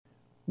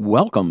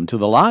Welcome to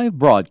the live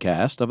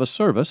broadcast of a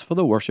service for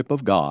the worship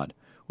of God,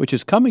 which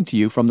is coming to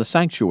you from the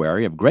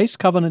sanctuary of Grace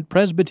Covenant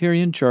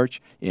Presbyterian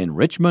Church in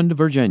Richmond,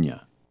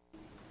 Virginia.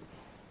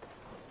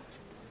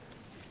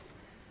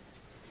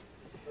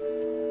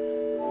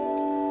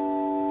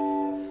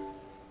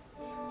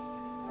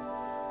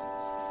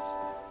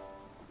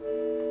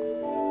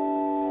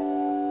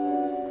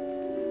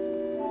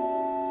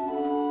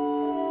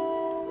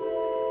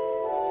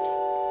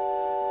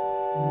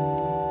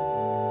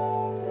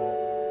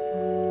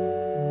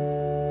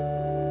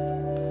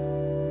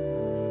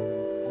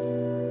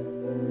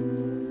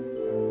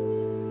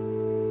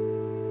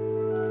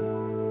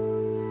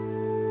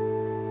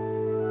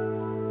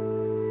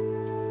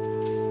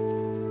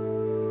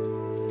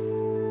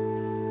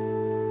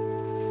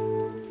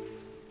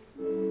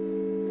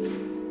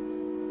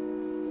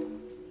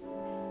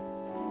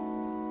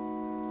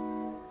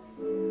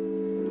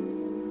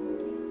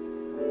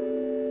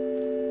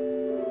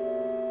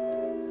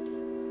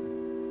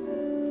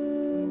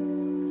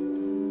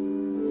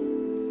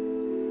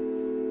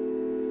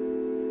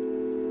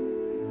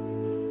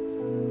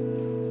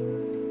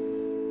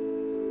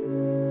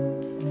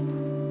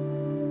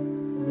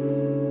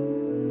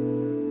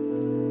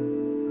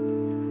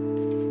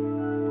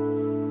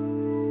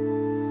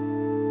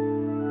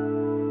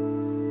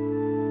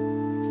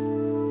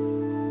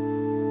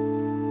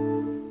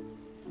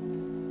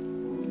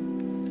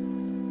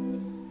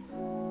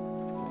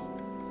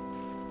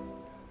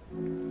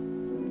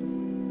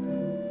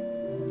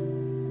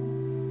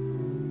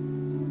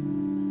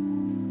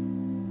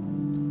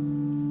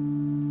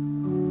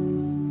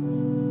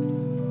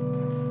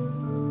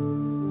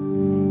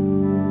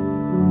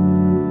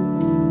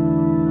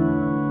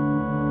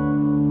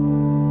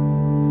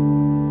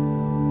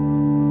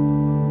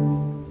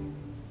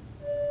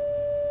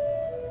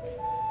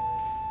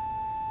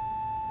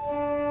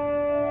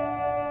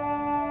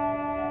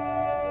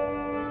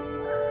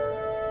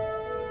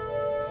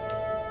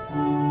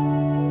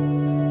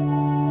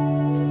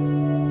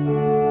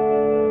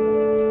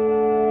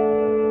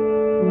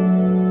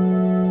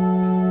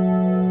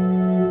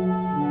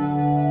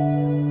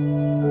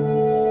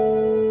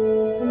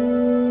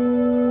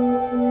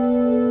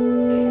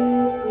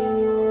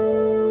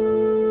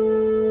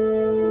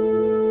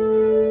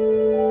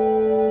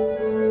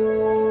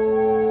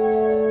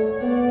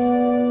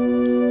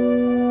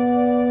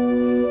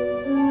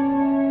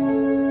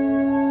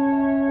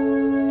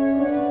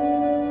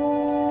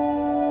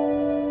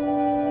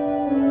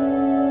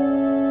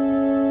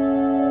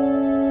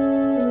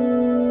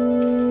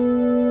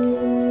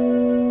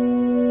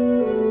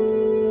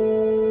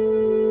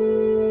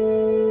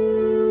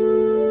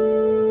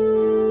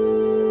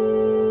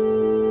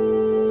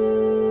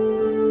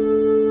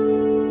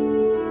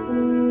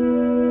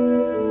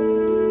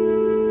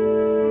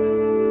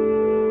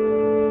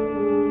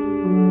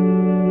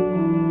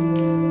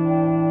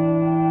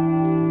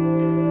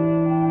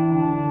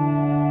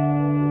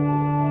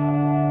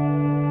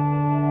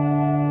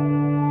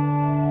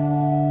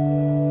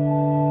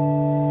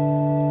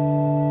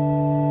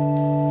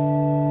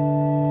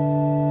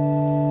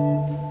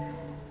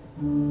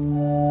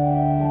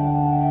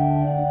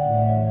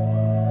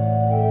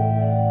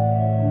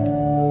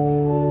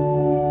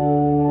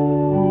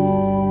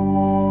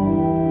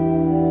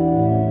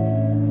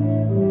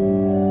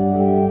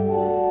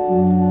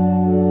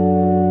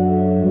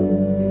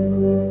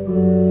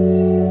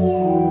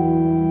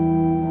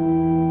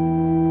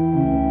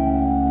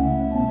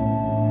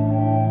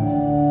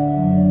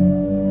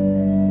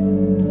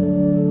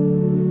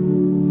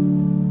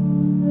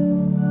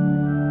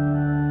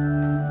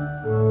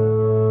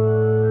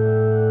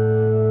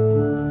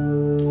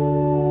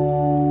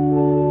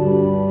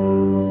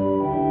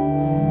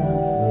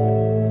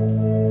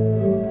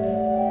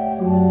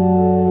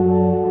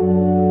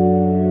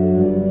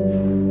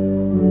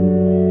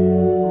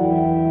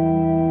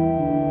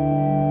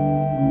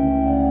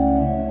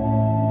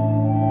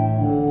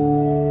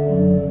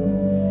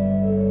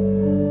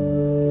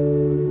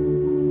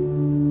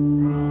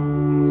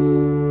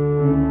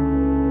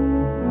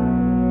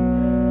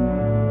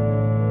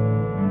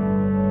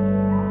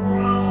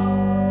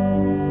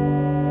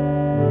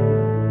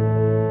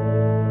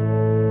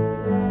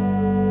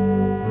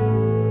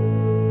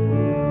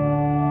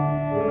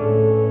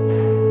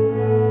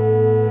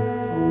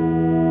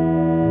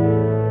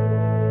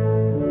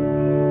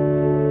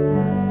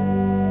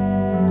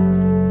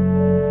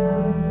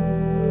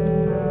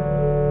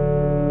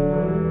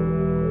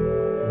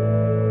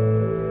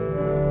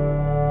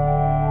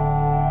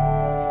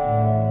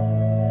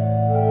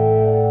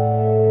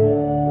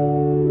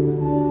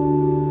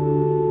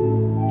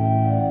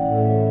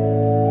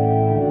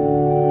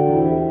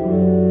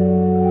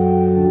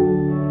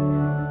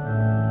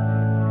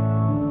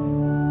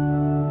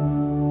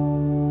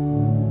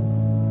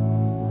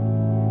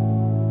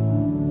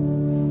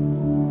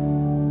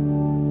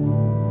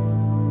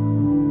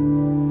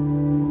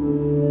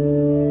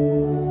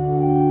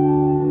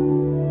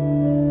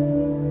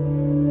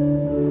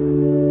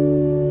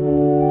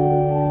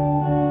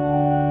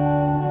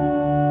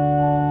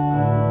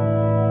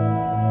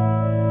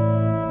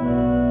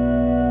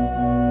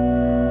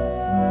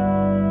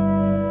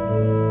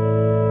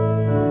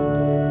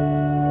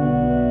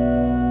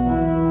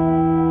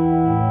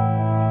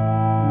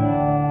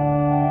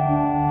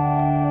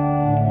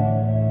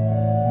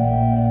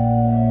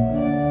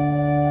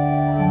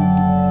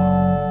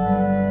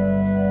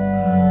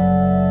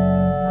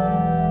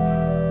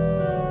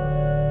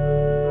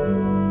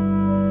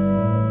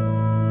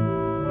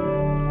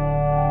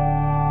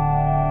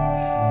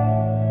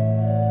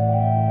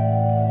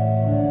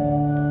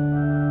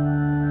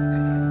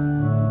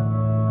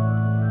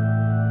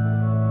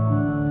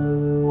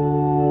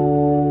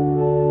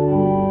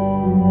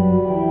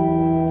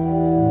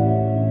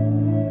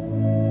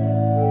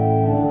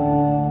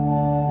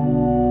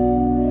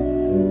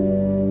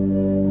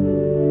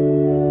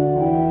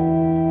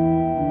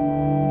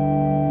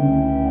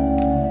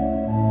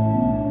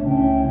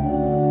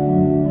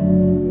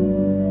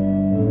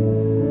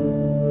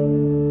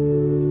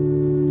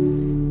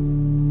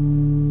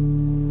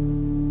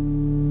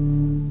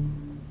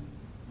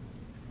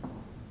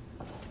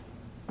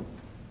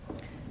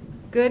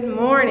 Good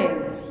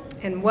morning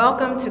and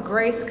welcome to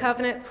Grace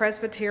Covenant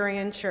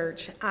Presbyterian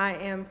Church. I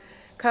am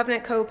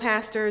Covenant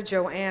Co-Pastor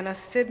Joanna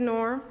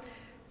Sidnor.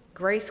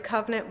 Grace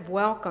Covenant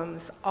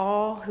welcomes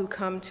all who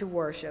come to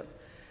worship,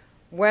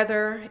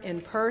 whether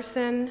in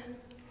person,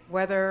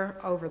 whether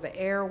over the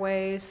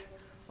airwaves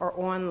or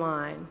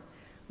online.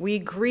 We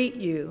greet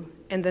you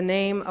in the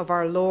name of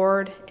our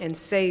Lord and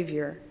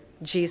Savior,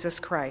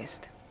 Jesus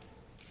Christ.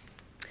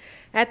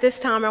 At this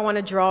time, I want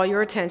to draw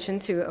your attention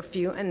to a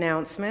few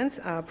announcements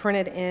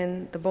printed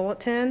in the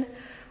bulletin.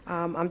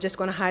 I'm just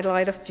going to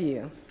highlight a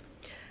few.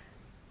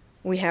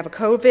 We have a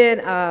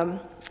COVID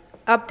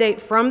update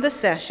from the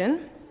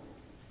session.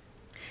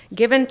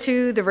 Given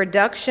to the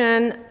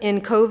reduction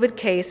in COVID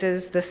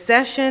cases, the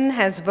session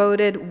has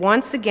voted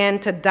once again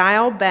to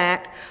dial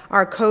back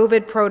our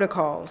COVID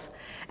protocols.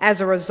 As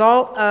a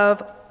result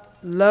of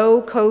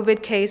low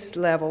COVID case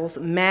levels,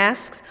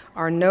 masks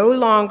are no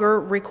longer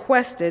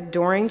requested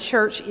during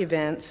church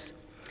events,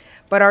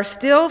 but are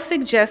still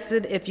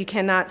suggested if you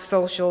cannot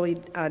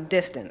socially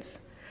distance.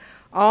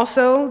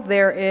 Also,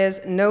 there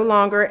is no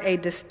longer a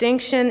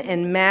distinction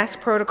in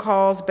mask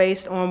protocols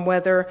based on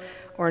whether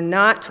or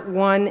not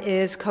one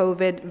is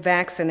COVID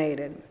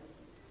vaccinated.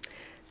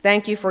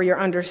 Thank you for your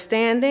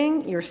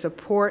understanding, your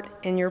support,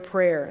 and your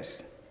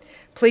prayers.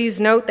 Please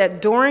note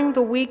that during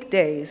the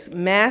weekdays,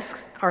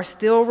 masks are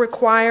still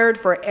required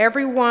for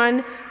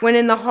everyone when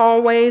in the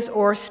hallways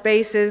or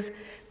spaces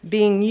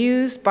being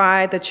used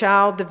by the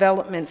Child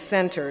Development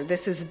Center.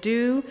 This is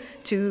due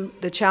to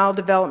the Child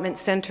Development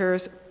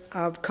Center's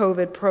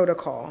COVID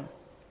protocol.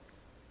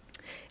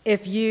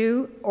 If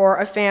you or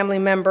a family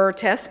member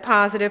tests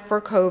positive for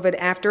COVID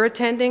after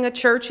attending a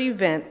church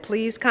event,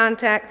 please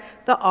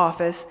contact the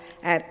office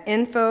at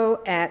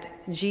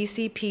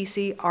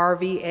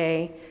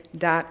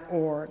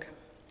info@gcpcrva.org.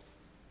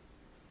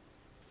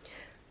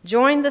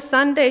 Join the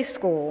Sunday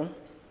School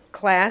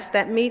class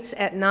that meets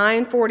at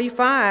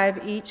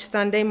 9:45 each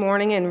Sunday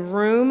morning in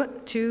room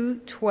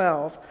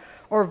 212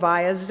 or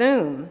via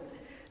Zoom.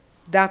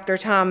 Dr.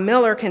 Tom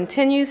Miller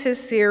continues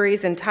his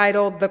series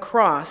entitled The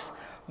Cross,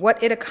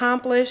 What It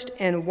Accomplished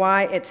and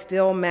Why It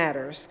Still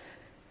Matters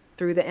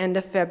through the end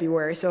of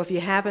February. So if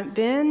you haven't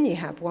been, you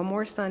have one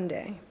more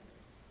Sunday.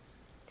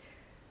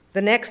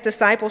 The next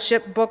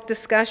discipleship book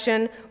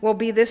discussion will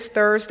be this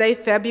Thursday,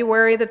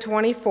 February the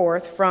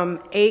 24th from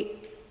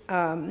 8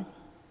 a.m.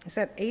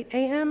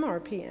 or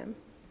p.m.?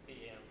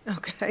 p.m.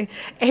 Okay,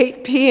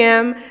 8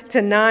 p.m.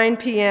 to 9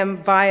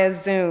 p.m. via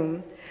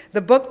Zoom.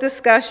 The book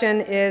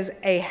discussion is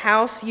A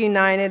House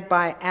United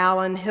by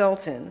Alan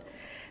Hilton.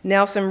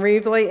 Nelson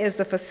Reevely is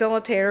the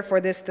facilitator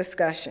for this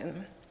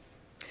discussion.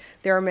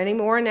 There are many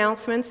more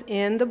announcements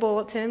in the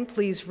bulletin.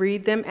 Please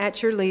read them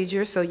at your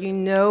leisure so you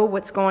know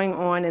what's going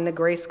on in the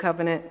Grace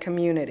Covenant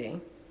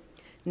community.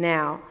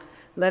 Now,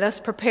 let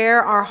us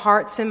prepare our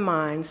hearts and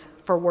minds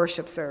for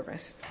worship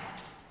service.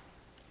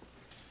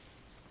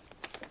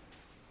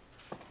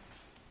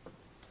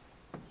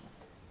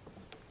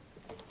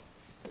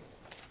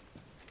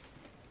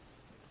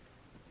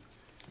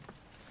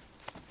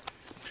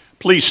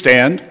 Please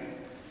stand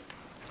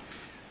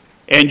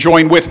and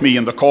join with me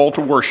in the call to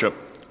worship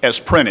as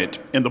printed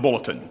in the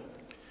bulletin.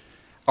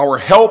 Our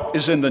help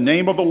is in the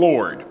name of the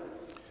Lord,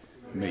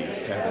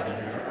 made heaven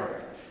and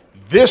earth.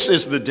 This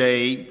is the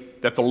day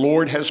that the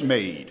Lord has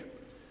made.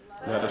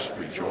 Let us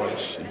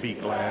rejoice and be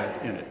glad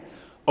in it.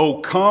 Oh,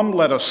 come,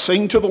 let us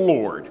sing to the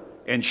Lord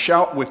and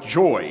shout with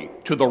joy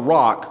to the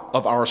rock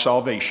of our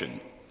salvation.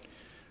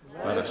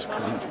 Let us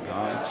come to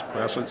God's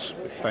presence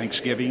with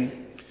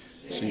thanksgiving,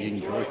 singing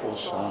joyful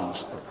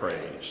songs of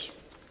praise.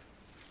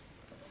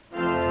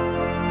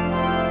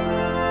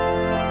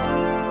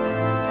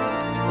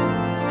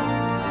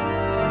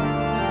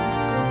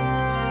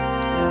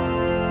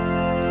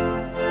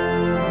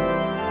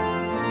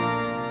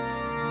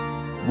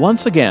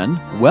 Once again,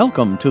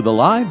 welcome to the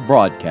live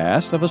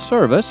broadcast of a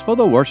service for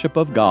the worship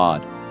of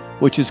God,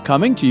 which is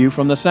coming to you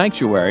from the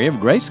sanctuary of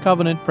Grace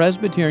Covenant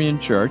Presbyterian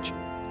Church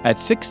at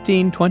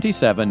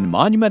 1627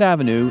 Monument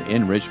Avenue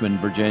in Richmond,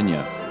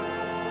 Virginia.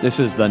 This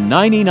is the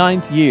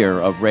 99th year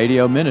of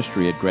radio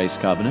ministry at Grace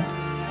Covenant.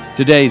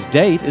 Today's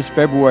date is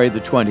February the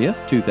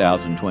 20th,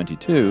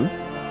 2022,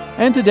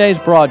 and today's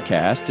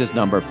broadcast is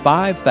number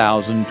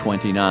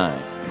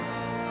 5029.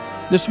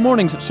 This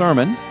morning's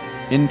sermon,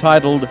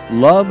 entitled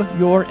Love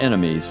Your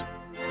Enemies,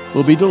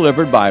 will be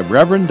delivered by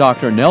Reverend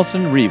Dr.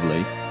 Nelson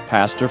Reevely,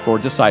 Pastor for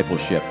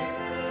Discipleship.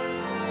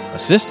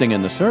 Assisting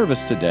in the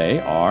service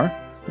today are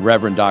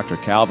Reverend Dr.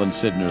 Calvin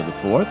Sidner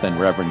IV and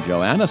Reverend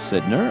Joanna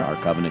Sidner, our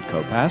Covenant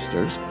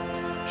co-pastors,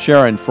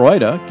 Sharon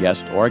Freuda,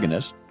 guest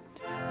organist,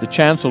 the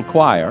Chancel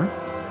Choir,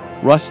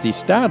 Rusty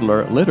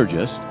Stadler,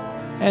 liturgist,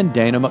 and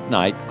Dana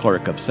McKnight,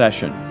 clerk of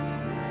session.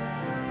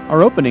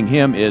 Our opening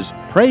hymn is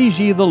Praise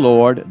Ye the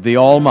Lord, the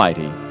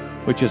Almighty,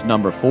 which is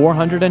number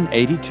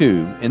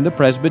 482 in the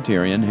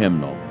Presbyterian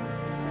hymnal.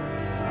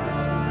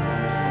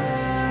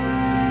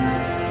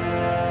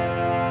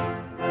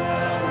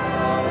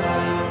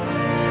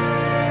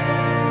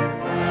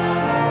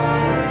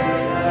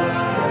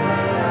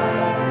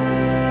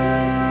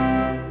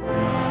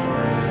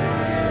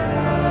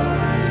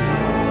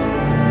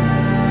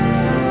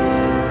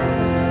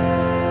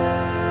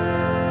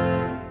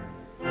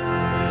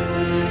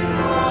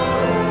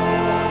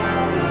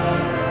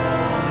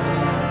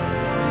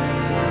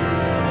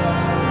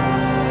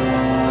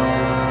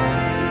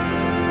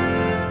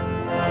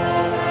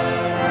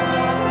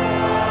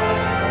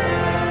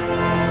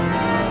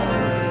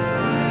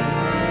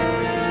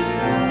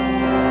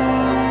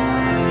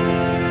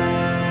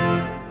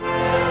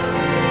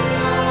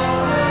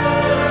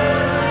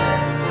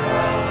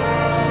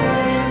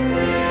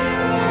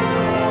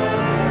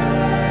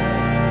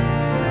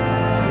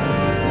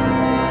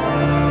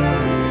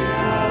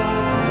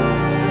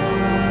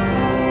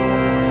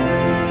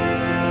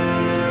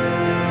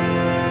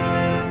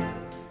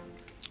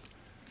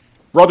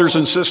 Brothers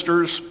and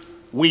sisters,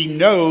 we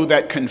know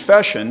that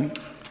confession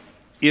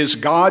is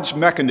God's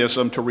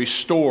mechanism to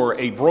restore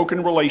a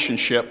broken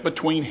relationship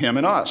between him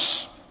and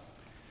us.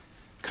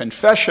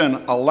 Confession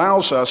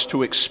allows us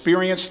to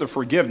experience the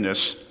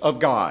forgiveness of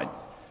God,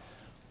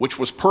 which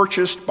was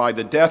purchased by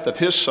the death of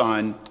his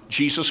Son,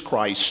 Jesus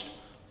Christ,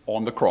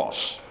 on the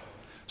cross.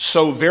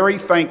 So very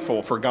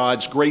thankful for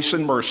God's grace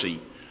and mercy,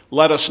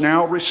 let us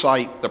now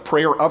recite the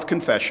prayer of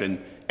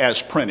confession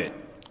as printed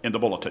in the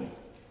bulletin.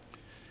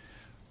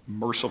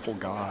 Merciful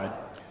God,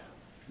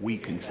 we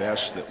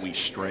confess that we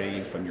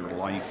stray from your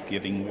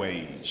life-giving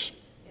ways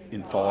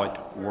in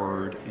thought,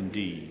 word, and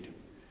deed.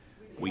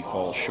 We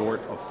fall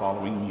short of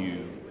following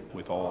you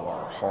with all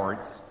our heart,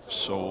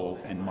 soul,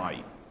 and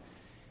might.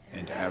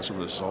 And as a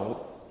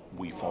result,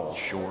 we fall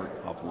short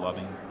of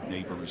loving our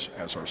neighbors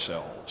as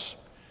ourselves.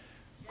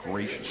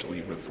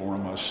 Graciously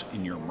reform us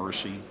in your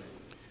mercy,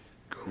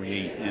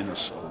 create in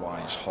us a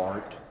wise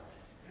heart,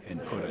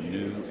 and put a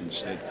new and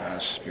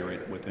steadfast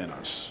spirit within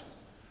us,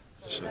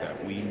 so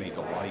that we may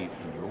delight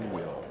in your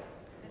will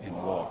and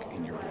walk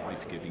in your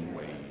life-giving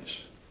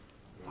ways.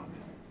 Amen.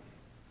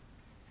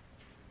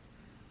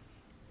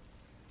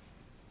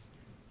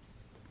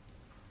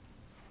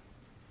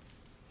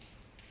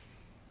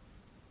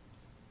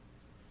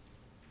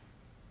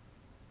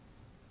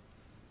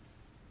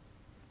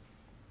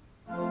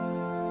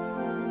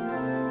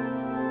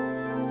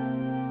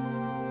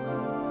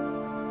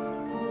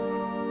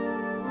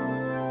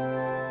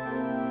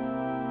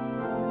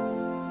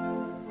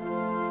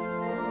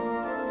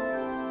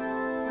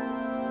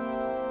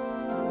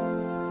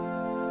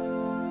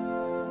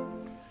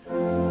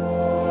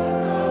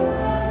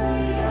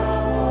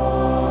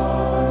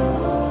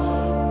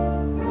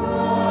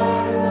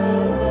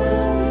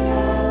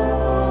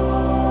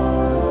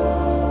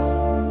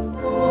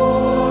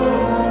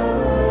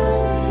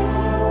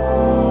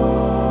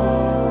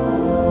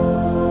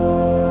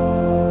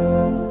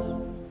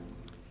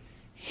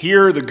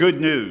 Hear the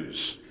good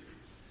news.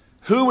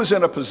 Who is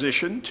in a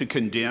position to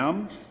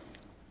condemn?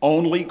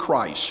 Only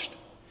Christ.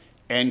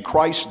 And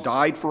Christ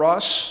died for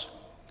us.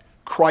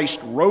 Christ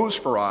rose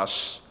for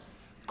us.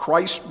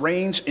 Christ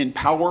reigns in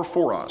power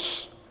for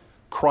us.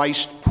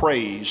 Christ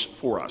prays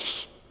for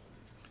us.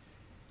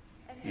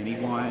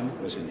 Anyone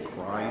who is in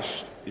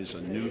Christ is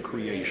a new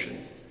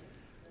creation.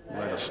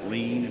 Let us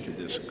lean into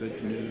this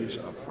good news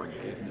of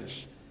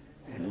forgiveness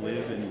and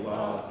live in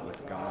love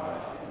with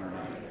God and our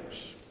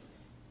neighbors.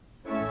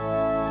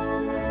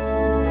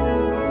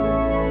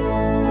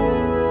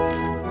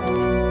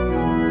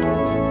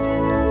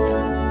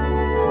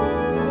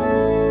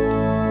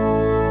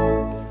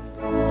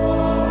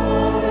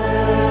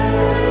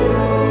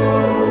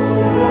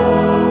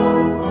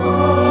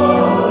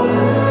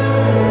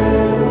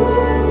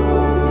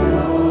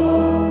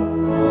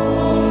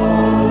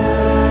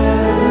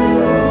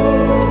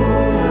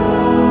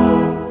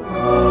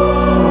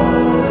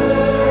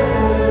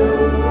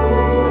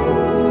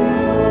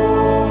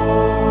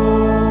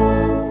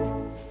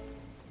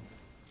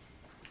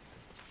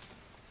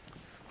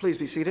 Please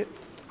be seated.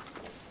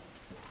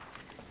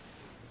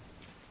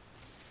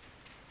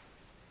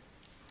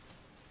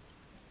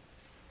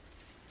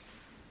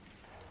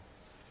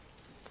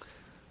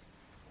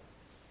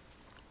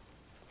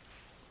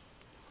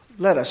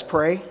 Let us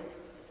pray.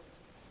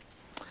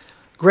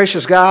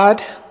 Gracious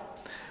God,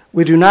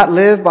 we do not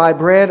live by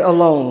bread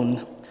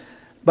alone,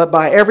 but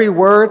by every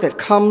word that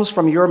comes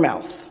from your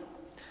mouth.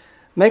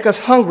 Make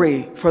us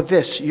hungry for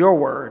this, your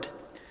word,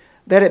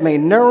 that it may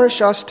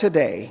nourish us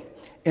today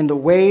in the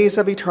ways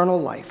of eternal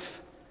life,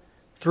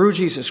 through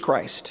Jesus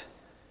Christ,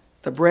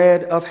 the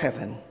bread of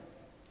heaven.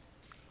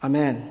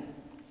 Amen.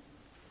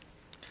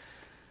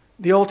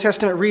 The Old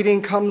Testament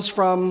reading comes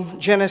from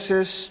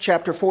Genesis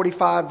chapter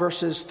 45,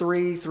 verses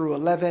 3 through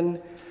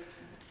 11,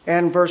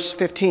 and verse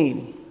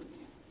 15.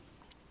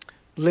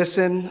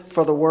 Listen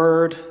for the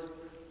word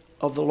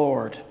of the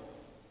Lord.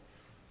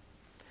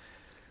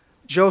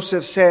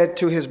 Joseph said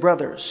to his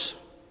brothers,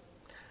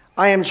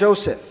 "I am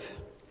Joseph.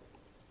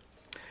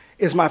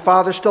 Is my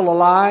father still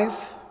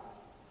alive?"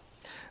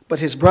 But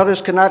his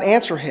brothers could not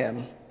answer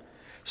him,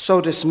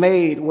 so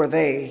dismayed were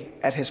they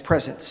at his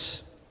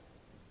presence.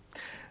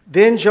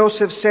 Then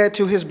Joseph said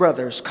to his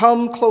brothers,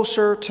 "Come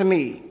closer to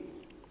me."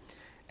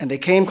 And they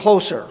came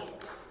closer.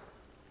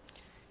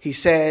 He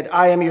said,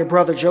 "I am your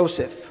brother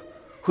Joseph,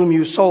 whom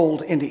you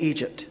sold into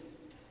Egypt.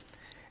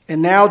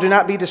 And now do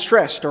not be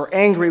distressed or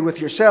angry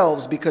with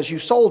yourselves because you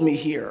sold me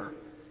here.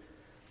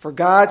 For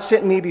God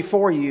sent me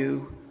before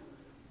you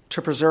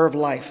to preserve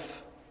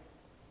life.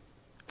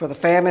 For the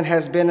famine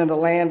has been in the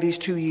land these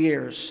 2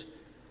 years,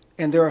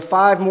 and there are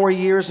 5 more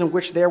years in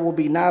which there will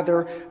be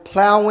neither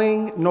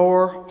plowing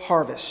nor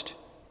harvest.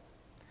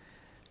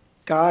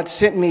 God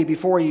sent me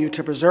before you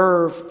to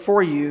preserve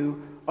for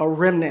you a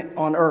remnant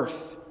on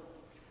earth,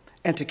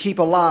 and to keep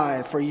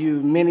alive for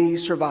you many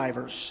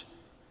survivors.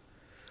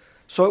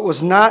 So it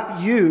was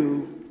not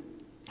you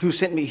who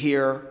sent me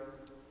here,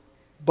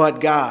 but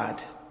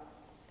God.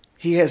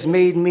 He has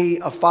made me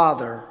a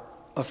father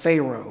of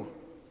Pharaoh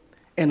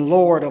and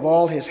Lord of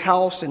all his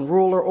house and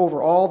ruler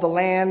over all the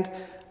land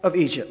of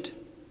Egypt.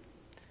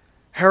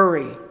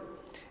 Hurry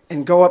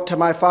and go up to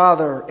my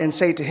father and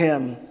say to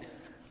him,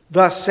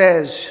 thus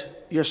says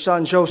your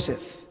son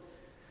Joseph,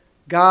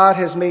 God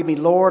has made me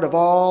Lord of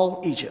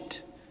all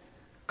Egypt.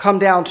 Come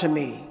down to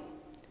me.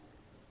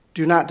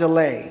 Do not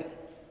delay.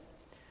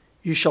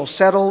 You shall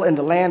settle in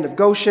the land of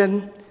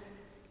Goshen,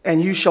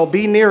 and you shall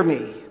be near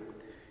me,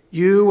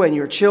 you and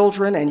your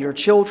children and your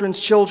children's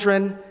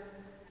children,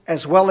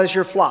 as well as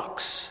your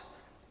flocks,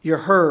 your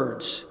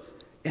herds,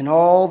 and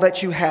all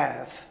that you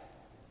have.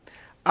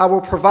 I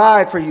will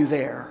provide for you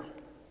there,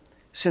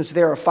 since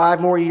there are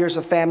 5 more years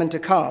of famine to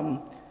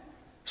come,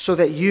 so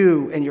that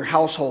you and your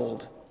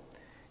household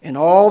and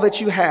all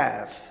that you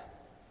have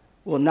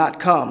will not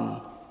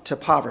come to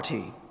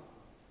poverty.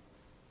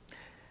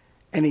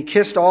 And he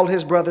kissed all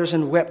his brothers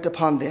and wept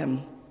upon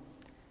them.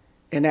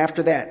 And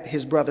after that,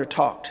 his brothers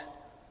talked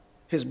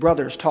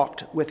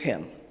with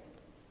him.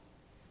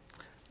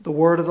 The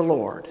word of the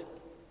Lord.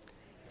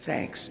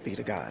 Thanks be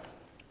to God.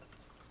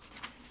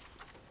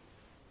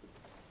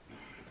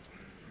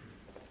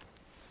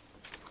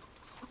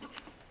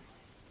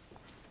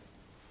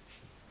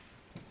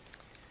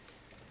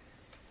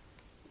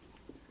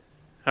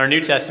 Our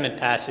New Testament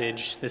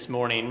passage this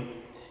morning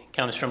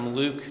comes from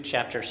Luke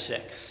chapter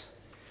 6.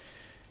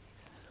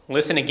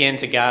 Listen again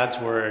to God's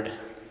word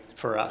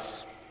for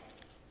us.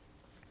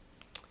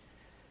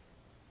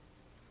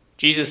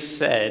 Jesus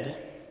said,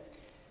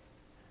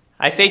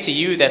 I say to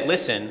you that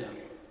listen,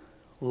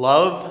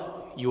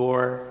 love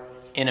your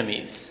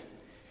enemies.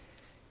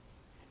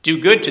 Do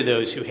good to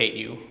those who hate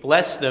you.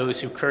 Bless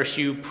those who curse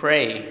you.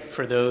 Pray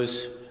for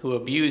those who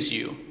abuse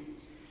you.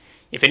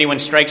 If anyone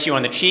strikes you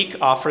on the cheek,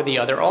 offer the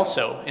other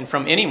also. And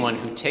from anyone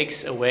who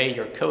takes away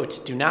your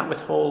coat, do not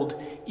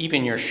withhold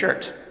even your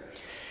shirt.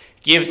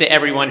 Give to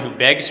everyone who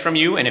begs from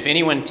you, and if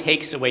anyone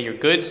takes away your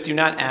goods, do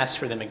not ask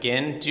for them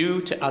again. Do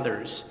to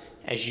others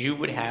as you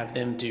would have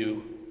them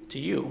do to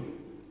you.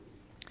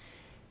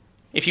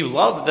 If you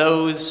love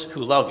those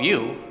who love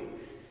you,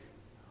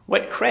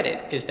 what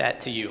credit is that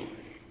to you?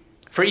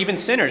 For even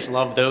sinners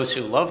love those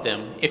who love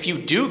them. If you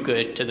do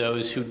good to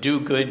those who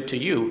do good to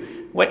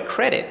you, what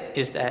credit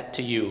is that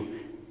to you?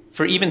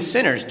 For even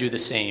sinners do the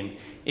same.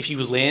 If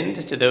you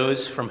lend to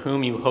those from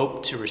whom you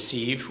hope to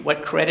receive,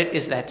 what credit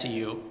is that to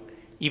you?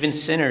 Even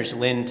sinners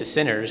lend to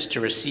sinners to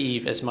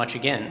receive as much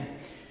again.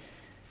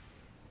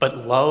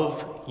 But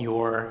love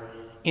your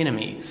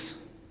enemies.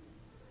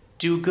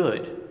 Do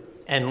good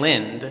and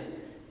lend,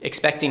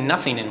 expecting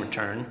nothing in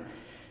return.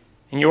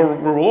 And your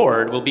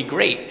reward will be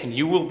great, and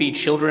you will be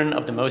children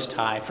of the Most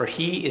High, for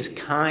he is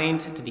kind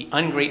to the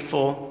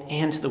ungrateful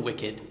and to the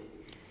wicked.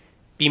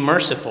 Be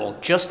merciful,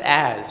 just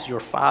as your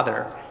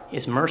Father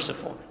is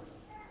merciful.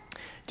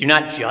 Do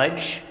not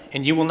judge,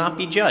 and you will not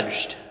be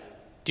judged.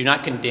 Do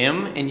not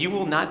condemn, and you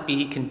will not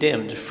be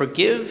condemned.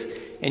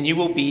 Forgive, and you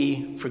will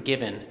be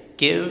forgiven.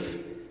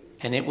 Give,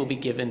 and it will be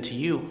given to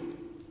you.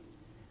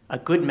 A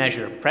good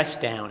measure,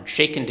 pressed down,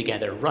 shaken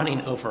together,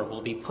 running over,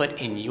 will be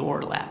put in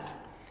your lap.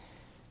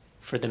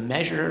 For the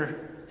measure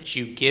that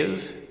you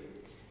give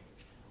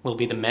will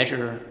be the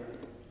measure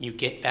you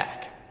get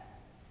back.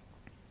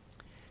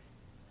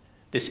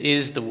 This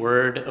is the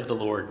word of the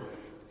Lord.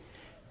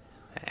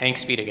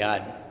 Thanks be to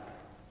God.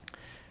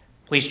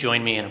 Please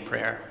join me in a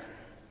prayer.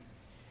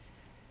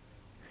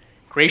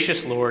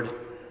 Gracious Lord,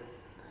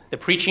 the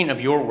preaching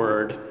of your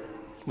word,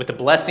 with the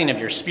blessing of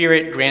your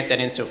Spirit, grant that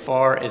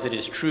insofar as it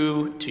is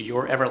true to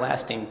your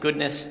everlasting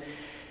goodness,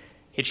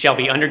 it shall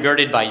be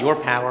undergirded by your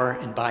power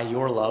and by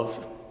your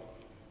love.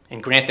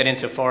 And grant that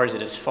insofar as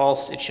it is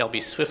false, it shall be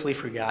swiftly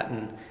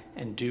forgotten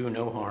and do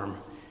no harm.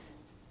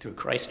 Through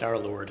Christ our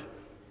Lord.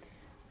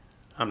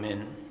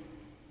 Amen.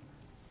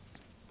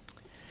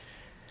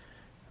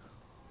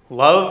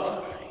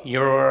 Love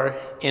your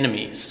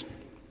enemies.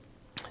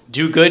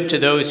 Do good to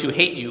those who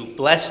hate you.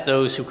 Bless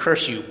those who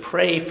curse you.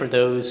 Pray for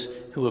those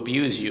who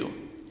abuse you.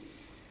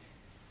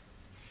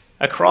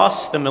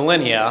 Across the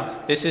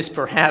millennia, this is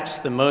perhaps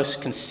the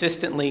most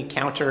consistently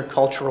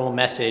countercultural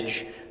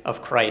message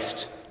of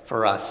Christ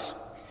for us,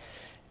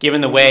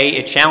 given the way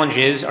it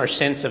challenges our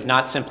sense of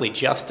not simply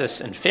justice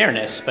and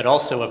fairness, but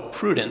also of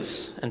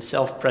prudence and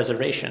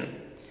self-preservation.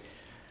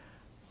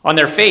 On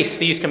their face,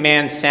 these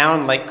commands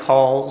sound like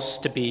calls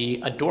to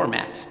be a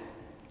doormat,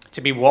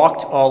 to be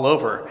walked all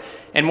over.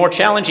 And more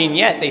challenging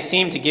yet, they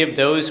seem to give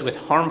those with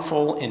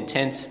harmful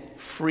intent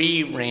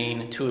free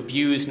rein to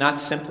abuse not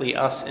simply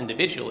us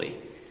individually,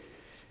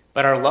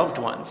 but our loved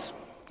ones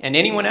and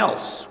anyone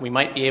else we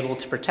might be able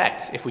to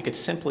protect if we could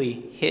simply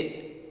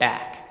hit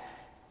back,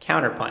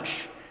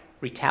 counterpunch,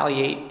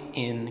 retaliate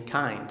in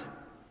kind.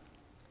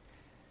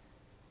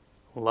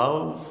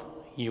 Love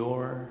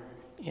your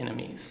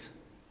enemies.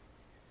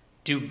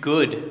 Do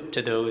good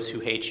to those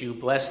who hate you.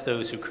 Bless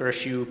those who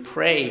curse you.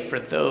 Pray for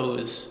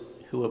those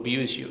who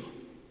abuse you.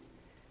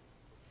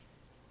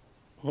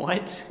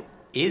 What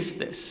is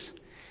this?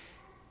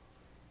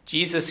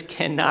 Jesus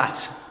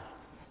cannot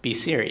be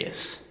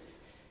serious.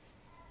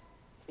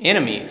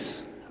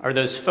 Enemies are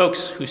those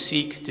folks who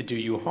seek to do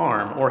you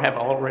harm or have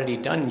already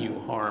done you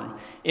harm.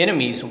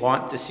 Enemies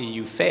want to see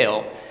you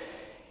fail.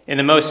 In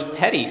the most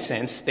petty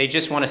sense, they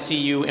just want to see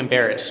you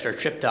embarrassed or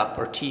tripped up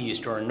or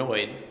teased or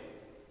annoyed.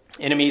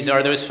 Enemies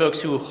are those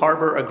folks who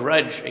harbor a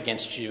grudge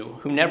against you,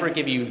 who never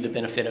give you the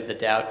benefit of the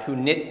doubt, who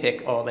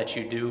nitpick all that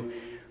you do,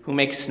 who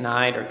make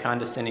snide or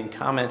condescending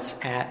comments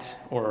at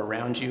or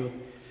around you.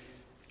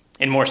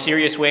 In more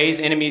serious ways,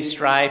 enemies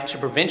strive to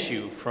prevent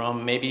you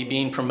from maybe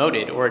being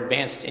promoted or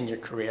advanced in your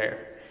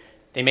career.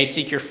 They may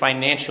seek your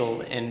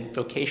financial and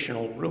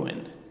vocational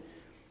ruin.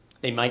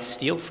 They might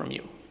steal from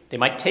you. They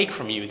might take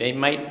from you. They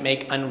might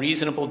make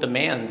unreasonable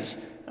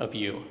demands of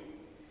you.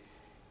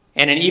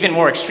 And in even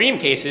more extreme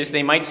cases,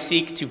 they might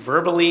seek to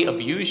verbally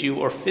abuse you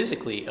or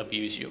physically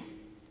abuse you.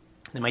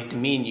 They might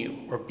demean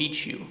you or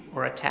beat you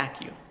or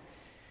attack you.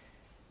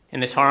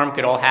 And this harm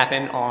could all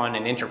happen on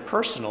an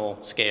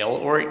interpersonal scale,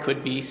 or it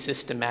could be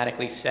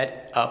systematically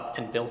set up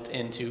and built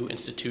into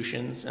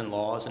institutions and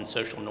laws and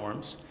social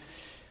norms.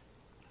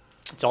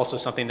 It's also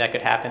something that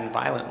could happen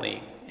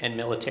violently and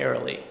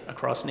militarily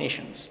across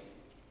nations.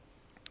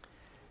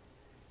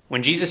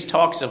 When Jesus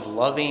talks of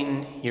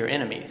loving your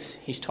enemies,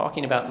 he's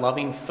talking about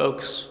loving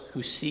folks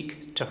who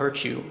seek to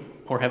hurt you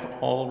or have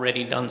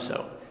already done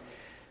so,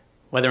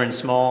 whether in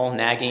small,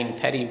 nagging,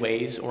 petty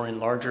ways or in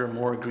larger,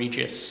 more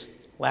egregious,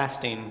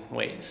 lasting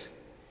ways.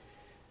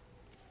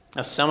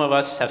 Now, some of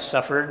us have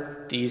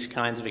suffered these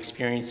kinds of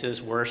experiences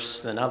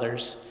worse than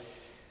others,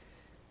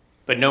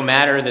 but no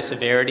matter the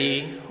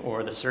severity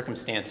or the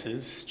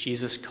circumstances,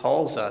 Jesus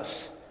calls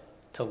us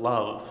to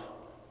love,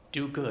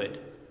 do good,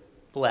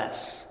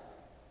 bless,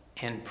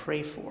 and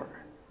pray for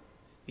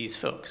these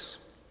folks.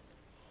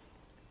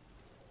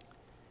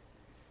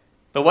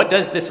 But what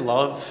does this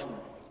love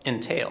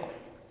entail?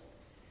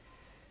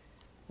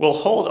 We'll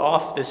hold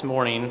off this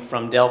morning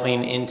from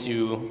delving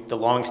into the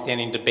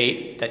long-standing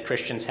debate that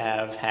Christians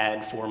have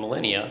had for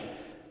millennia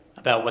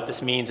about what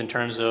this means in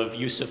terms of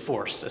use of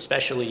force,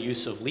 especially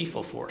use of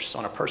lethal force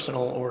on a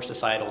personal or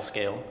societal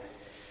scale.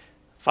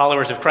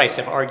 Followers of Christ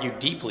have argued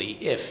deeply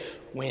if,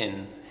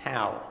 when,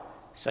 how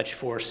such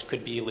force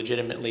could be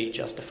legitimately,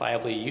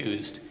 justifiably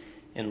used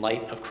in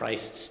light of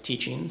Christ's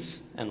teachings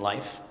and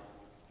life.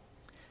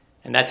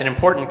 And that's an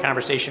important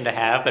conversation to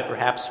have, but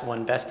perhaps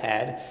one best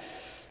had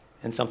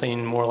in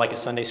something more like a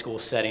Sunday school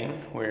setting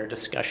where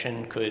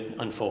discussion could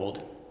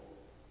unfold.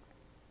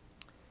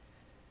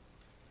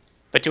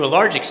 But to a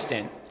large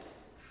extent,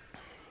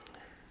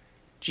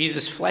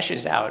 Jesus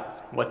fleshes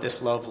out what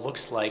this love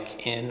looks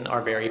like in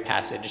our very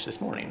passage this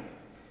morning.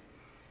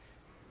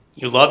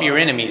 You love your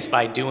enemies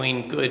by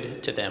doing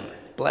good to them,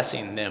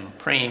 blessing them,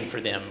 praying for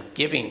them,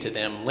 giving to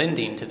them,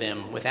 lending to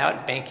them,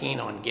 without banking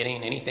on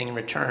getting anything in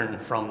return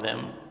from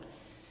them.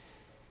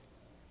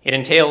 It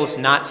entails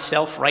not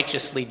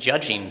self-righteously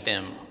judging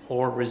them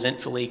or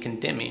resentfully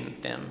condemning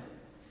them,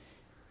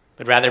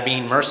 but rather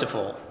being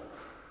merciful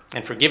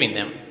and forgiving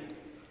them,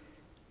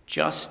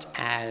 just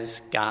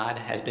as God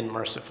has been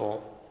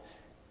merciful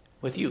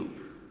with you,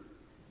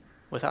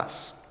 with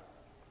us.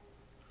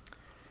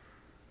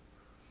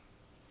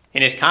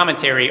 In his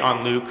commentary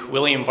on Luke,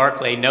 William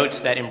Barclay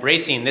notes that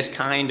embracing this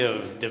kind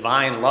of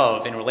divine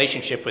love in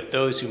relationship with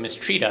those who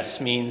mistreat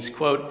us means,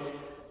 quote,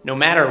 no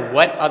matter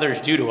what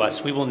others do to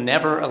us, we will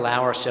never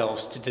allow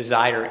ourselves to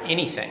desire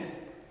anything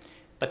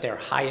but their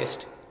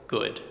highest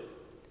good,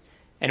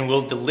 and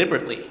will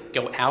deliberately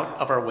go out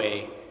of our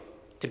way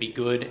to be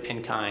good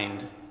and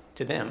kind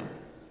to them.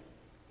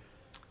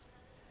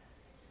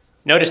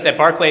 Notice that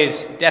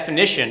Barclay's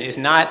definition is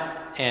not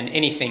an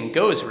anything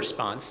goes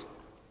response,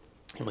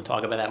 and we'll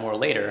talk about that more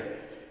later,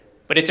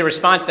 but it's a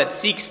response that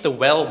seeks the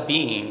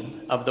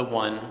well-being of the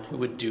one who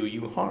would do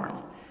you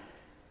harm.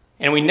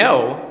 And we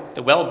know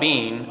the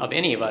well-being of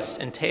any of us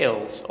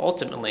entails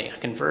ultimately a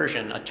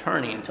conversion, a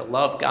turning to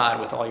love God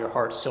with all your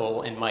heart,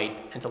 soul, and might,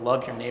 and to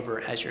love your neighbor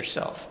as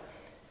yourself.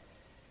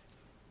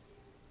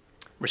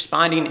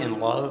 Responding in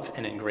love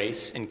and in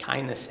grace, in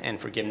kindness and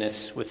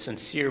forgiveness, with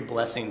sincere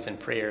blessings and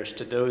prayers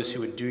to those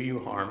who would do you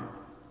harm,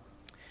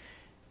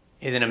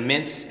 is an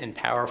immense and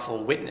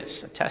powerful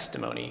witness, a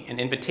testimony, an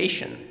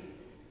invitation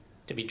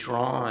to be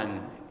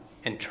drawn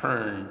and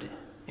turned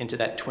into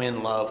that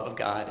twin love of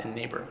God and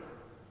neighbor.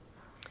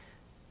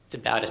 It's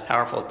about as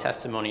powerful a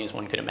testimony as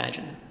one could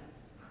imagine.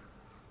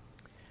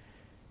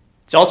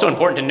 It's also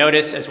important to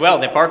notice as well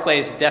that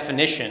Barclay's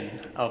definition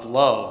of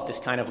love, this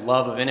kind of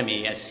love of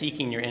enemy as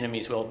seeking your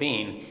enemy's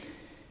well-being,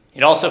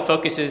 it also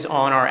focuses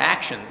on our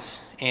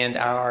actions and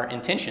our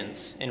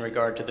intentions in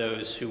regard to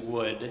those who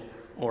would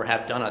or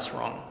have done us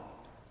wrong.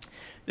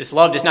 This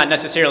love does not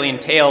necessarily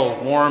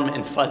entail warm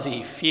and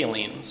fuzzy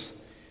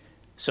feelings,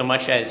 so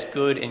much as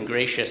good and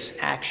gracious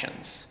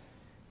actions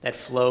that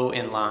flow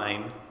in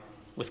line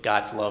with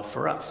God's love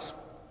for us.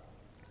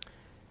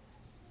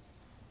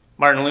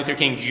 Martin Luther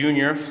King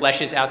Jr.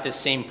 fleshes out this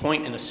same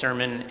point in a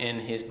sermon in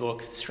his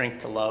book,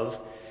 Strength to Love,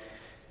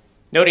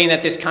 noting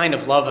that this kind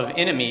of love of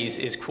enemies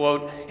is,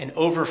 quote, an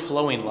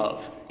overflowing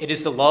love. It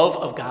is the love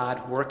of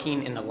God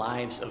working in the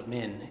lives of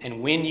men.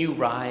 And when you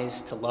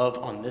rise to love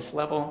on this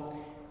level,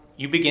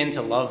 you begin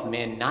to love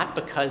men not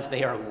because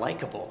they are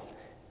likable,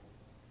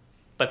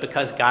 but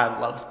because God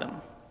loves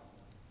them.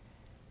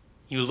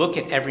 You look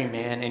at every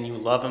man and you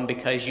love him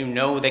because you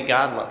know that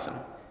God loves him.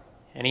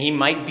 And he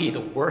might be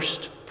the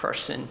worst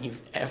person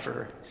you've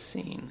ever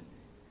seen.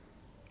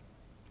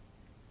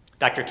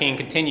 Dr. King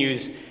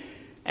continues,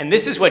 and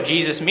this is what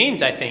Jesus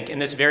means, I think, in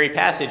this very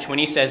passage when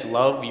he says,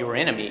 love your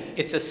enemy.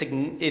 It's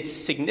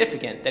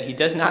significant that he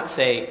does not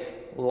say,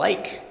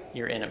 like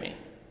your enemy.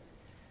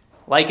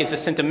 Like is a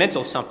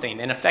sentimental something,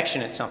 an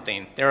affectionate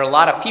something. There are a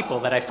lot of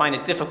people that I find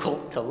it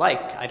difficult to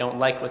like. I don't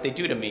like what they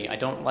do to me. I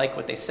don't like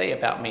what they say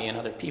about me and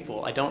other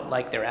people. I don't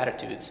like their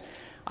attitudes.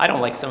 I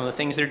don't like some of the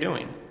things they're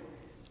doing.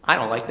 I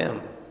don't like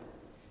them.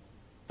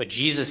 But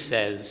Jesus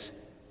says,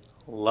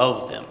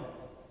 love them.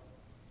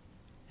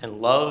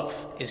 And love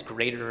is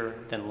greater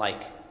than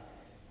like.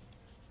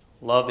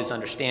 Love is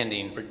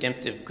understanding,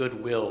 redemptive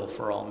goodwill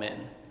for all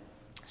men,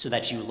 so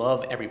that you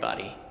love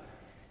everybody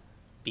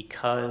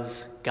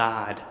because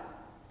God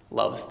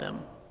loves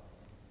them.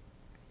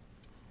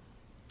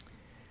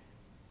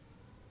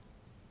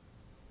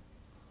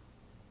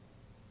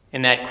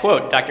 In that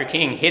quote, Dr.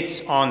 King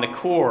hits on the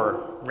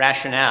core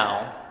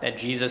rationale that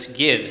Jesus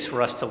gives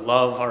for us to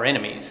love our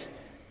enemies.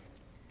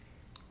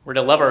 We're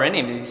to love our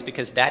enemies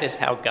because that is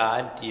how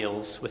God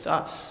deals with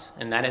us,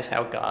 and that is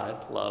how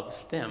God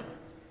loves them.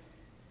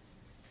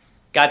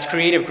 God's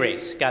creative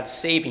grace, God's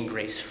saving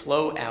grace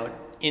flow out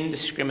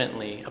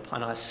indiscriminately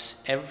upon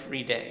us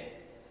every day.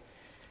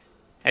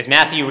 As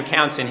Matthew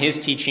recounts in his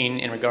teaching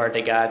in regard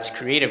to God's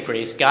creative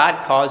grace,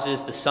 God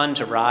causes the sun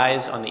to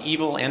rise on the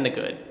evil and the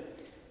good,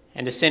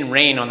 and to send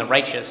rain on the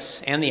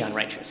righteous and the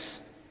unrighteous.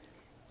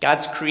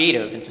 God's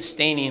creative and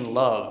sustaining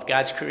love,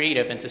 God's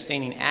creative and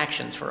sustaining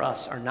actions for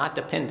us are not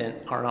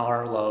dependent on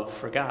our love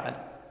for God.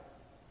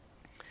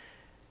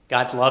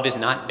 God's love is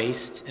not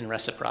based in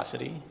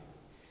reciprocity,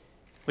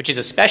 which is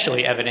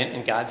especially evident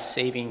in God's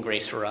saving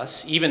grace for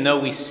us. Even though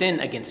we sin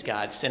against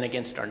God, sin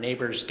against our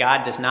neighbors,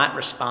 God does not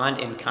respond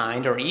in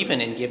kind or even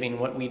in giving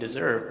what we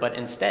deserve, but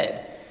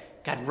instead,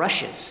 God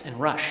rushes and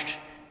rushed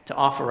to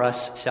offer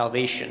us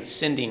salvation,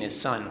 sending his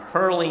Son,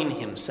 hurling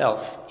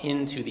himself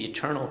into the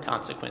eternal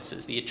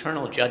consequences, the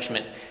eternal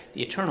judgment,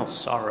 the eternal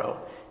sorrow,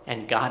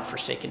 and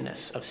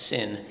God-forsakenness of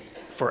sin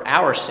for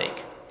our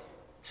sake,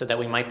 so that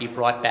we might be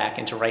brought back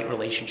into right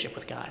relationship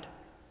with God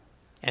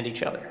and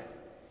each other.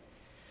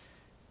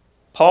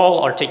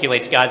 Paul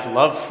articulates God's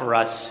love for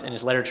us in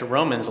his letter to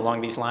Romans along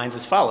these lines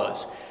as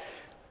follows.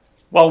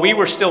 While we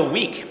were still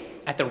weak,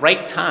 at the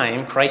right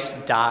time,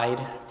 Christ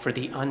died for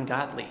the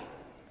ungodly.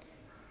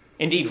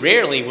 Indeed,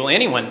 rarely will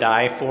anyone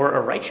die for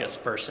a righteous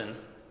person,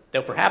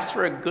 though perhaps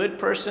for a good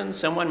person,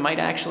 someone might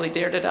actually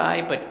dare to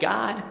die, but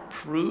God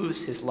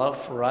proves his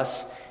love for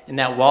us in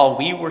that while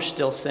we were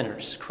still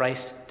sinners,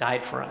 Christ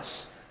died for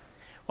us.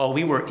 While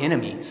we were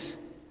enemies,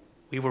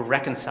 we were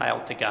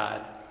reconciled to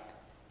God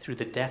through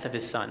the death of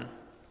his Son.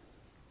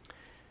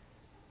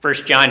 1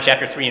 John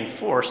chapter 3 and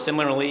 4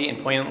 similarly and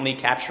poignantly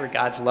capture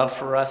God's love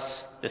for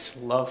us, this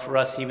love for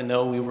us even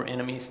though we were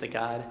enemies to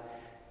God.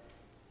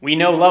 We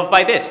know love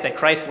by this, that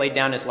Christ laid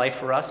down his life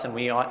for us, and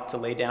we ought to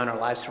lay down our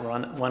lives for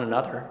one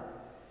another.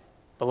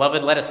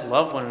 Beloved, let us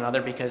love one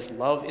another because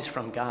love is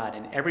from God,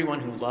 and everyone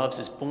who loves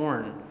is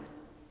born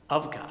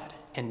of God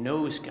and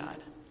knows God.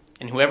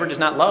 And whoever does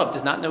not love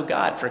does not know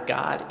God, for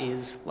God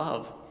is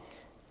love.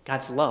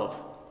 God's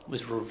love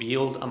was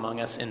revealed among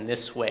us in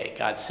this way.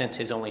 God sent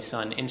his only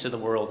Son into the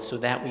world so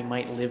that we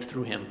might live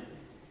through him.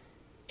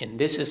 And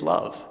this is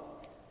love,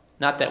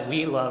 not that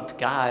we loved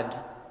God,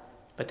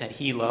 but that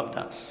he loved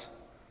us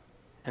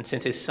and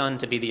sent his Son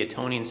to be the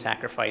atoning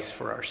sacrifice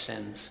for our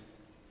sins.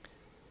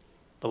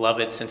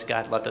 Beloved, since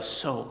God loved us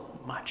so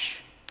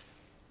much,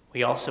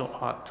 we also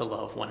ought to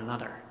love one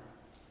another.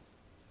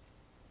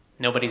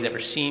 Nobody's ever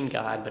seen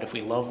God, but if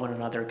we love one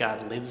another,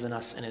 God lives in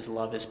us and his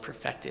love is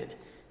perfected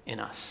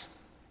in us.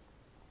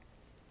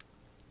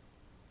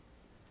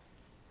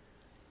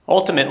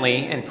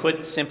 Ultimately, and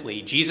put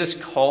simply, Jesus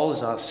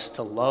calls us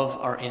to love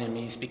our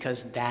enemies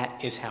because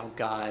that is how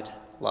God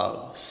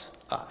loves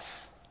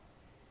us.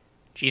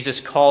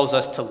 Jesus calls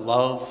us to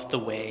love the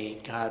way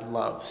God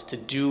loves, to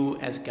do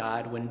as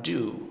God would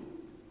do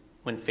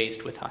when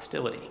faced with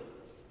hostility.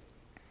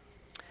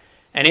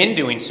 And in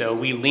doing so,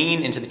 we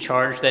lean into the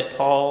charge that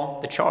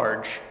Paul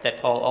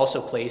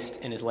also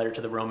placed in his letter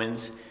to the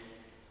Romans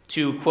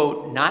to,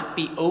 quote, not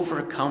be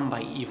overcome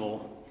by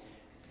evil,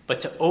 but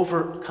to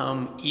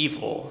overcome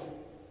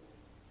evil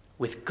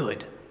with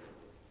good.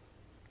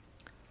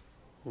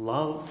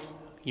 Love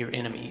your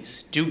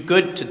enemies. Do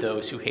good to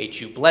those who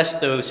hate you. Bless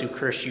those who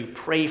curse you.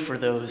 Pray for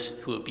those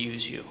who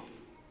abuse you.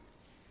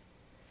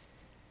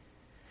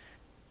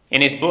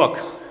 In his book,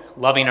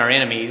 Loving Our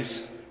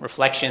Enemies,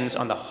 Reflections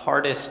on the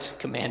Hardest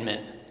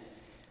Commandment,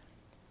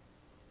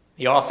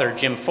 the author,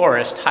 Jim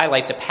Forrest,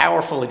 highlights a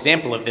powerful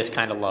example of this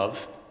kind of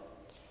love.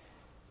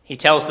 He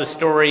tells the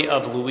story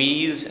of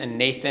Louise and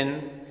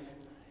Nathan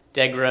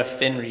Degra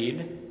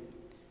Finreed,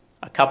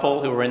 a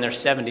couple who were in their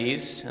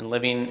 70s and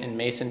living in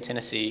Mason,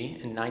 Tennessee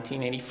in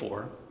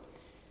 1984.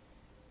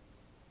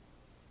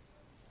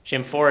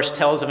 Jim Forrest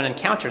tells of an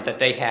encounter that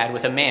they had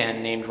with a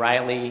man named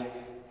Riley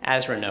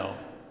Azrano,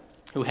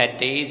 who had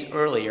days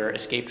earlier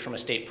escaped from a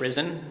state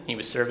prison. He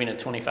was serving a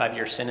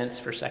 25-year sentence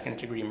for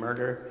second-degree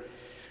murder.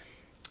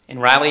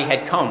 And Riley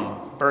had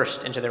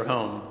burst into their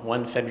home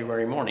one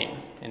February morning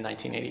in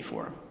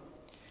 1984.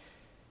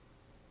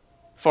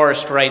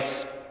 Forrest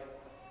writes,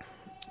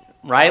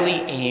 Riley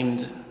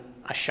aimed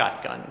a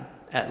shotgun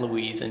at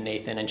Louise and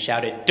Nathan and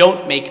shouted,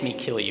 "Don't make me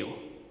kill you."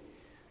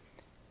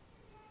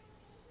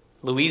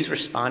 Louise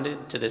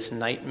responded to this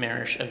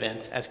nightmarish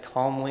event as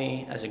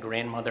calmly as a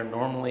grandmother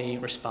normally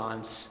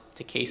responds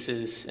to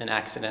cases and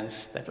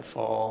accidents that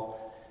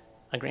befall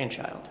a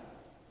grandchild.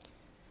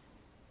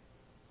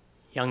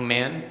 "Young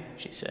man,"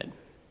 she said,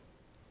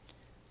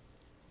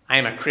 "I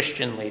am a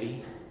Christian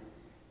lady.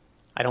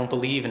 I don't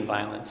believe in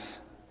violence.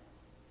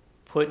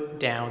 Put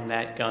down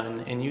that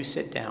gun and you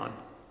sit down.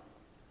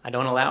 I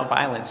don't allow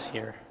violence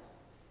here."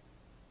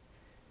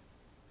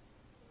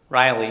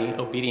 Riley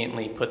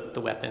obediently put the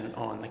weapon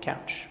on the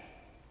couch.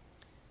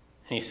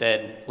 And he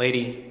said,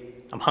 "Lady,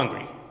 I'm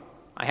hungry.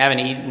 I haven't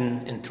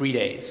eaten in 3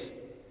 days."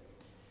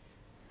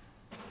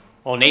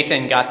 While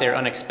Nathan got their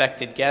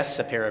unexpected guests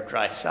a pair of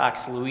dry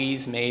socks,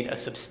 Louise made a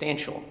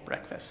substantial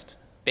breakfast: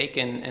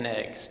 bacon and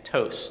eggs,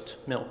 toast,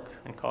 milk,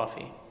 and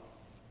coffee.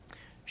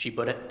 She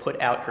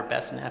put out her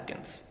best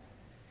napkins.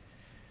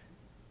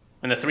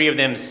 When the three of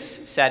them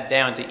sat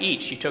down to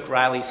eat, she took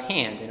Riley's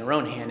hand in her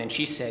own hand and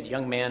she said,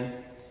 "Young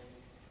man,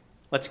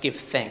 let's give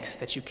thanks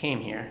that you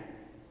came here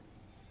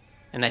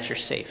and that you're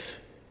safe."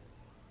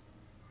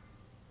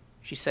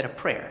 She said a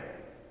prayer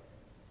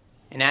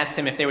and asked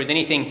him if there was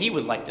anything he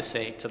would like to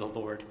say to the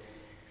Lord.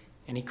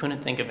 And he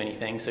couldn't think of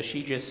anything, so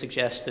she just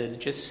suggested,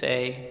 just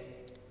say,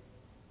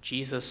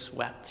 "Jesus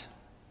wept."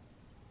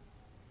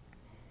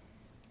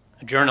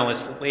 A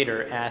journalist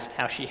later asked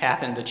how she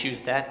happened to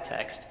choose that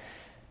text,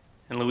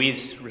 and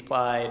Louise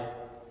replied,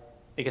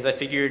 "Because I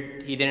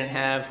figured he didn't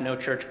have no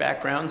church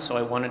background, so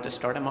I wanted to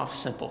start him off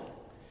simple.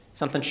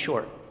 Something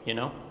short, you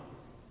know?"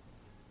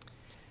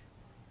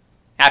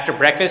 After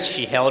breakfast,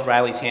 she held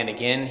Riley's hand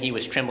again. He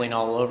was trembling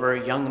all over.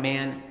 "Young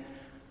man,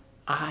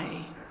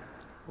 I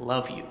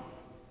love you.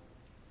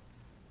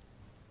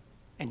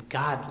 And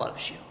God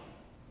loves you.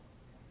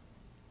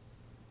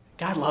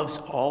 God loves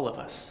all of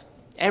us,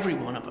 every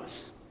one of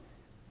us,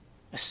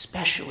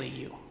 especially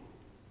you.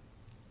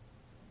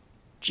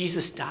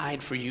 Jesus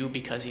died for you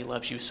because he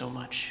loves you so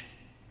much."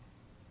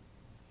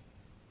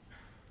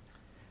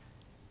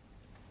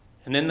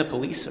 And then the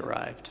police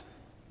arrived.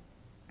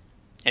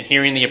 And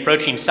hearing the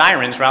approaching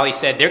sirens, Riley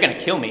said, "They're going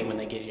to kill me when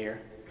they get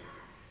here."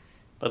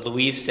 But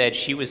Louise said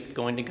she was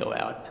going to go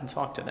out and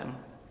talk to them.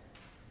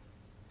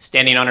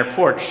 Standing on her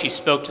porch, she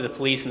spoke to the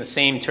police in the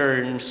same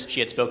terms she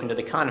had spoken to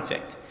the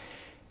convict.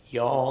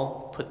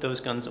 "Y'all put those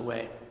guns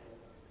away.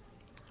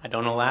 I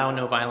don't allow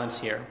no violence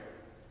here."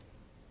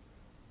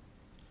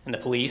 And the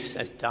police,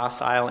 as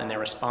docile in their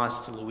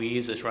response to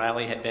Louise as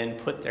Riley had been,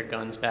 put their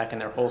guns back in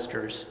their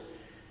holsters.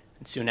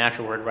 And soon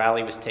afterward,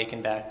 Riley was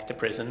taken back to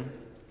prison.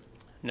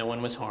 No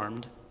one was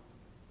harmed.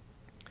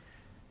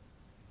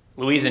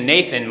 Louise and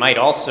Nathan might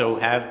also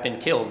have been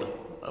killed,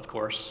 of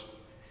course.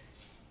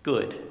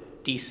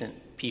 Good,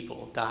 decent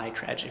people die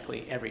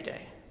tragically every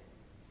day.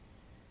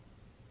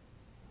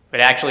 But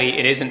actually,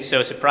 it isn't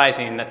so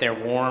surprising that their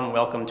warm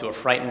welcome to a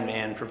frightened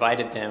man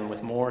provided them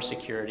with more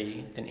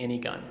security than any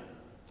gun.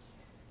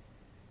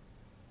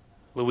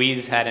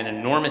 Louise had an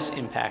enormous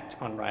impact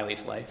on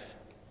Riley's life.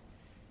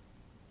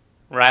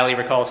 Riley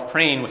recalls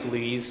praying with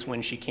Louise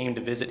when she came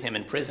to visit him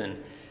in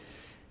prison.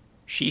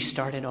 She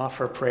started off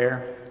her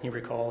prayer, he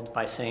recalled,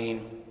 by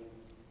saying,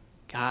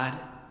 "God,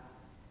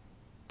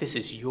 this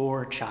is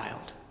your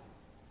child.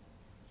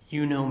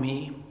 You know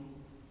me,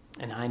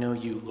 and I know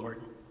you,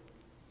 Lord."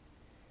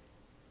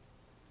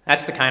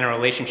 That's the kind of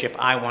relationship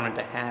I wanted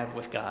to have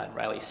with God,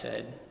 Riley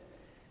said.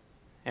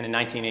 And in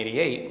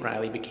 1988,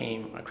 Riley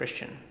became a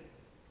Christian.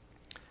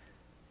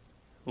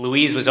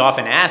 Louise was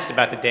often asked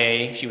about the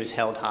day she was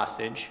held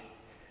hostage.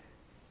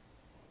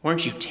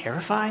 "Weren't you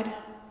terrified?"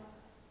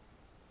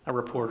 a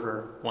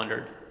reporter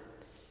wondered.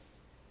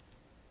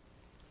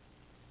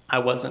 "I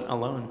wasn't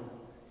alone,"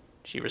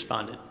 she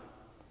responded.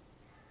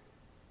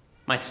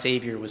 "My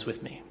Savior was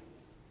with me,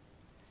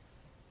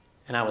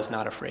 and I was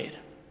not afraid."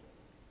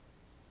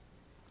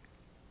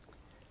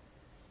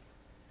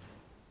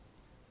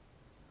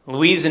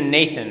 Louise and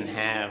Nathan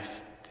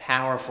have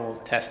powerful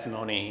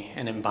testimony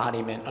and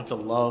embodiment of the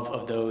love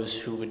of those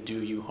who would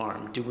do you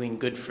harm, doing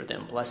good for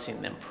them,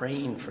 blessing them,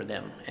 praying for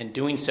them, and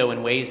doing so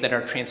in ways that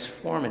are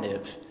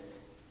transformative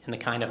in the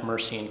kind of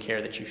mercy and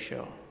care that you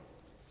show.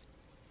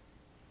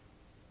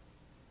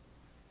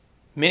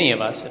 Many of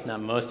us, if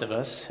not most of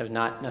us, have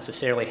not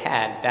necessarily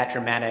had that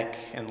dramatic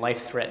and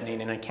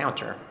life-threatening an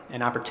encounter,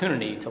 an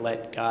opportunity to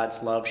let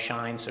God's love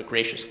shine so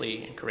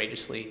graciously and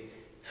courageously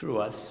through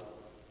us.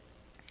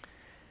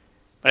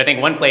 But I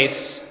think one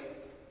place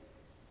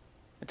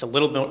it's a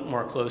little bit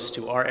more close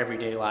to our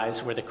everyday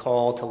lives, where the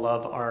call to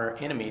love our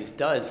enemies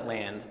does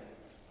land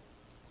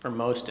for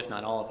most, if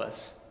not all of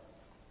us,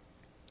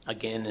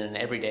 again in an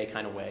everyday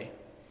kind of way,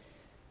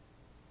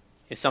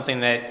 is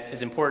something that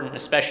is important,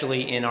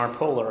 especially in our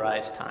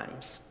polarized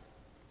times.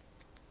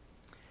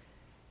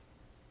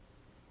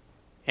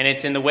 And it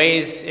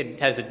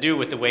has to do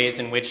with the ways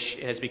in which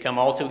it has become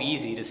all too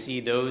easy to see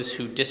those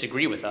who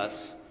disagree with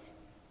us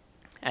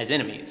as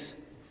enemies.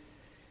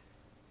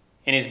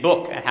 In his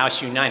book, A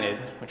House United,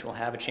 which we'll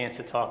have a chance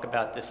to talk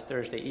about this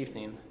Thursday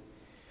evening,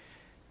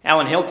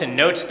 Alan Hilton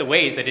notes the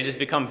ways that it has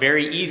become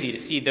very easy to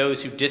see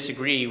those who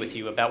disagree with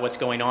you about what's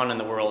going on in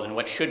the world and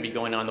what should be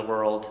going on in the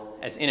world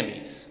as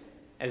enemies,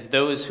 as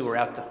those who are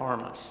out to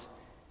harm us,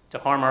 to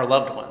harm our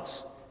loved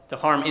ones, to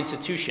harm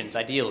institutions,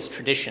 ideals,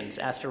 traditions,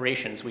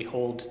 aspirations we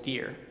hold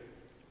dear.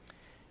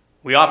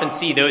 We often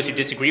see those who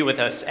disagree with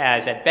us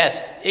as, at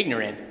best,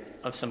 ignorant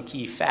of some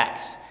key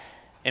facts,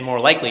 and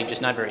more likely,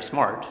 just not very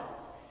smart,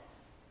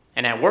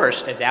 and at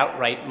worst, as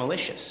outright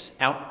malicious,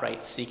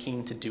 outright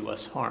seeking to do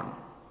us harm.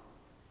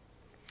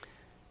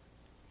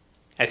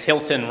 As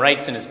Hilton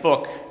writes in his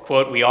book,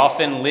 quote, "We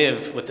often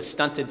live with the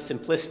stunted,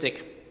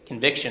 simplistic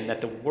conviction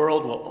that the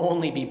world will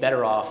only be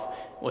better off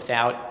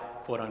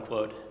without, quote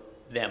unquote,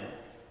 them."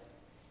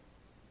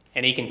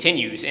 And he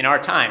continues, "In our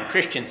time,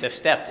 Christians have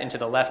stepped into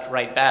the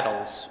left-right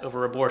battles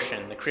over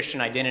abortion, the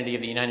Christian identity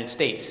of the United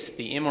States,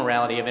 the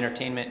immorality of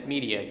entertainment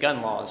media,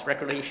 gun laws,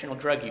 recreational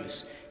drug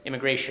use,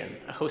 immigration,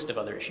 a host of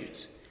other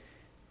issues.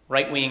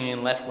 Right-wing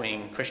and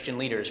left-wing Christian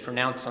leaders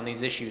pronounce on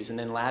these issues and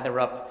then lather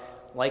up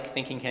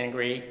like-thinking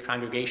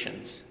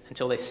congregations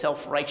until they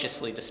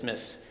self-righteously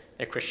dismiss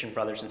their Christian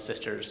brothers and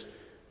sisters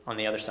on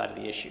the other side of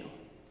the issue."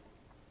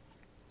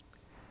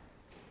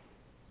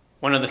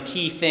 One of the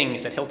key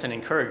things that Hilton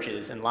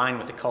encourages, in line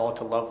with the call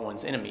to love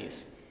one's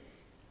enemies,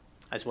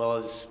 as well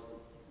as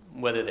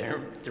whether they're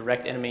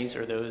direct enemies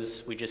or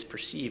those we just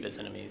perceive as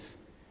enemies,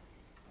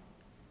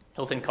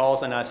 Hilton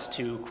calls on us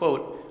to,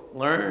 quote,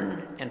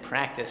 "learn and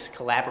practice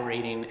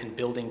collaborating and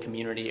building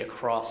community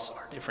across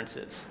our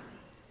differences."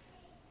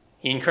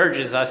 He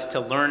encourages us to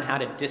learn how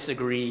to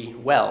disagree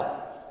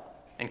well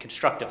and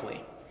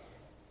constructively,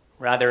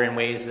 rather in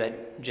ways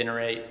that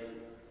generate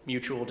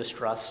mutual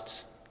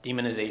distrust,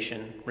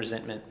 demonization,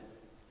 resentment.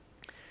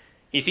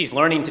 He sees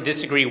learning to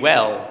disagree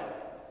well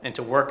and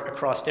to work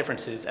across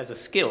differences as a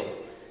skill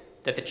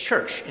that the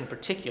church in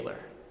particular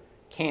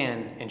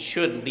can and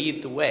should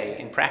lead the way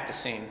in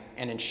practicing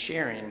and in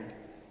sharing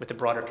with the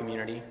broader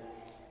community.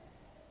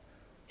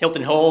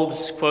 Hilton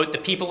holds, quote, "The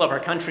people of our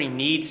country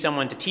need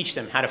someone to teach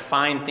them how to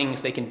find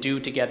things they can do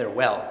together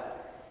well,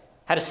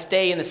 how to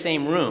stay in the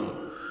same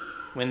room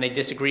when they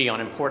disagree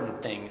on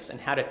important things,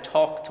 and how to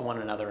talk to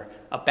one another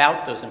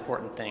about those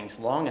important things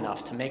long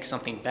enough to make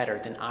something better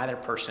than either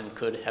person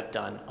could have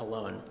done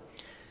alone.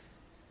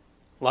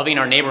 Loving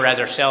our neighbor as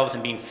ourselves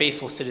and being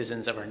faithful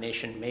citizens of our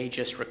nation may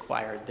just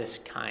require this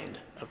kind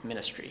of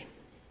ministry,"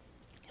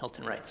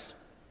 Hilton writes.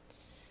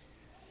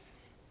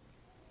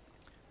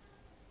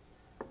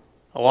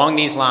 Along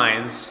these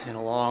lines, and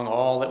along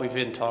all that we've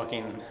been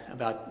talking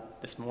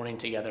about this morning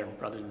together,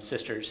 brothers and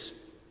sisters,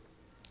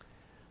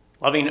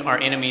 loving our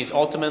enemies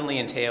ultimately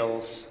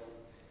entails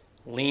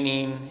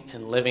leaning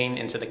and living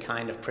into the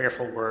kind of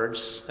prayerful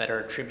words that are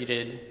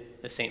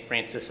attributed to St.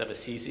 Francis of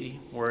Assisi,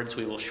 words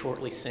we will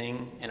shortly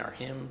sing in our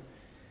hymn.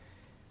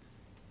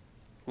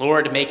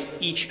 "Lord, make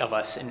each of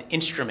us an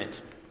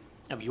instrument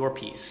of your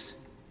peace.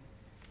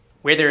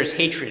 Where there is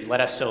hatred, let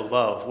us sow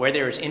love. Where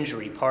there is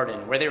injury,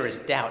 pardon. Where there is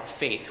doubt,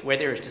 faith. Where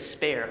there is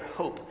despair,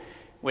 hope.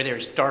 Where there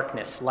is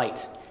darkness,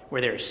 light.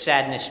 Where there is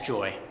sadness,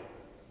 joy.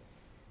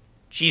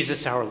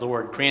 Jesus our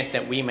Lord, grant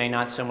that we may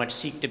not so much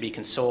seek to be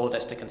consoled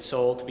as to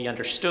console, to be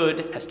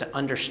understood as to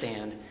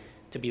understand,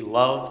 to be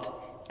loved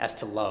as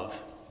to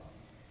love.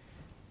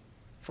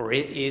 For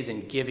it is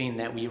in giving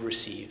that we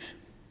receive.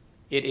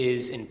 It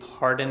is in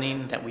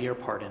pardoning that we are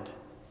pardoned.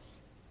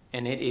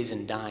 And it is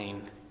in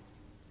dying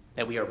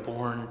that we are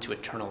born to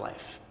eternal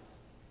life.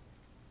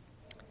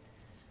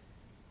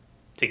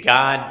 To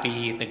God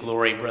be the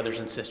glory, brothers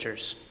and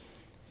sisters,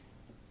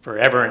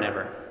 forever and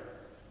ever.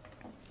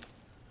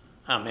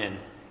 Amen.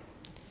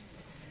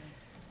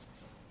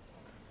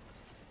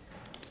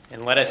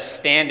 And let us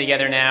stand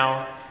together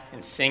now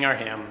and sing our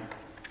hymn,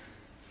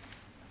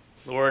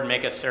 "Lord,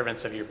 make us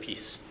servants of your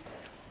peace."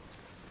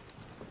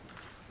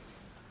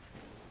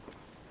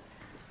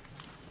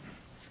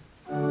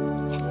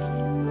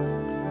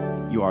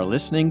 You are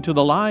listening to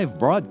the live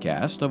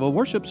broadcast of a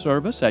worship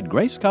service at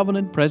Grace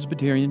Covenant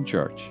Presbyterian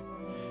Church.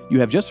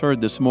 You have just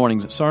heard this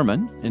morning's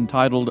sermon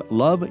entitled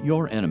 "Love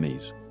Your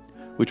Enemies,"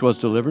 which was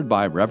delivered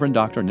by Reverend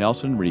Dr.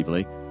 Nelson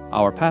Reevely,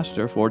 our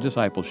pastor for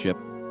discipleship.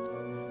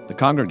 The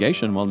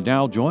congregation will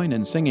now join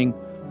in singing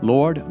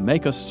 "Lord,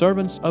 Make Us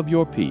Servants of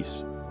Your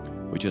Peace,"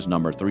 which is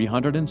number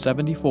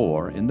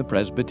 374 in the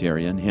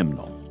Presbyterian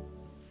hymnal.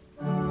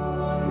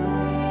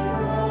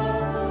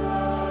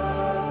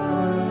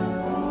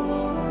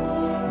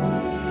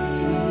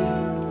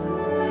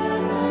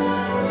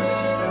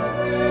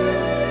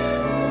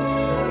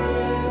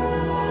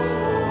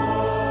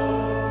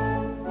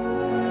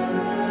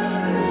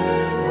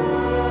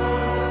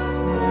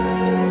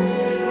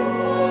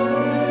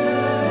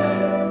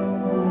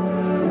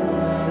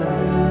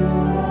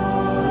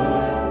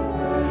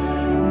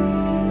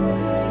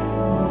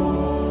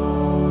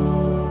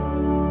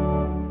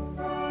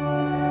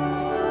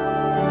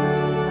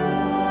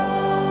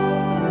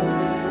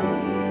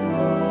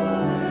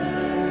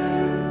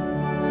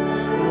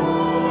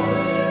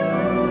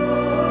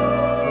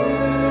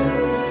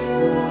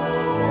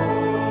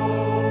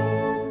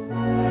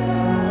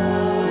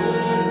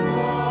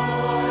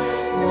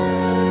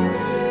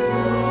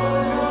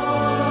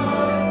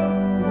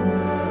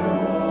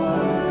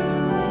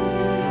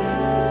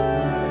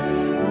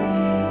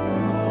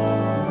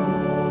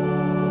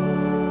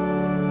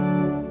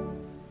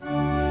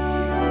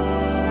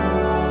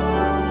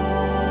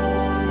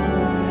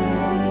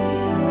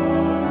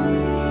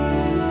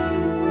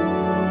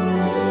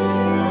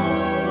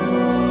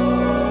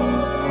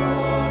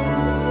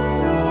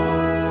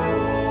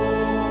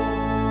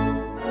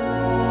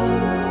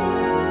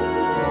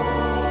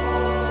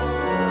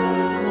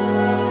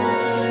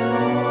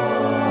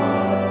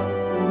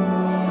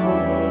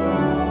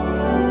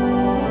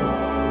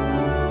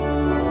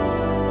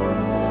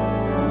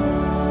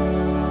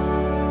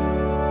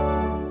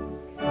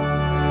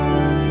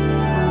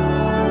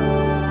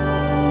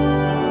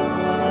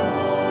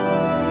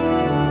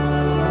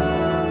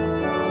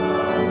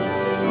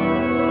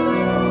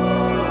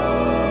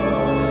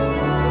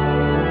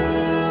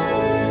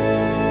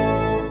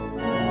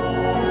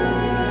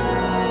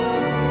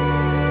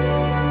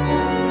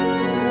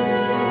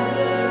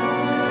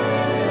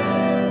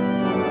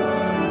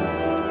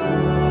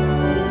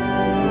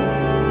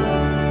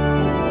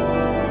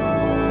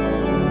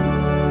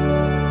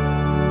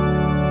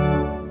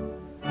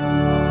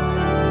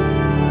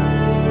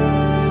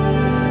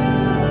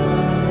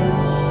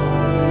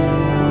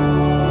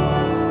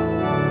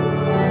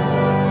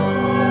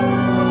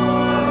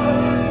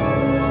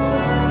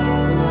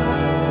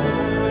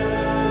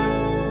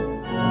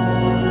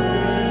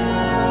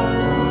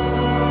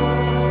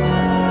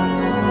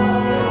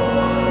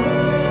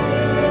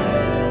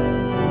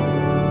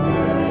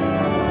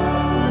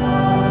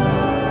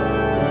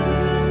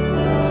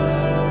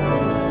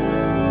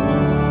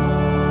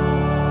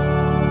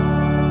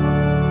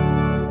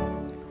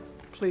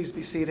 Please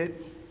be seated.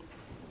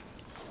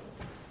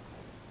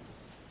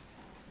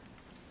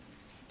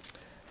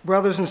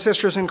 Brothers and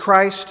sisters in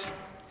Christ,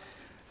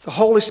 the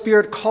Holy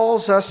Spirit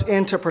calls us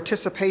into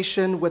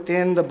participation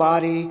within the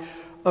body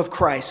of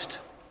Christ.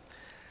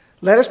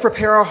 Let us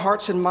prepare our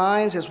hearts and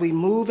minds as we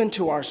move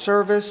into our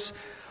service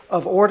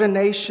of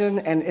ordination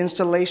and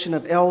installation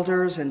of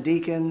elders and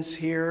deacons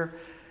here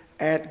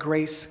at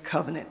Grace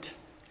Covenant.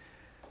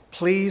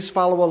 Please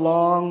follow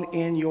along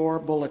in your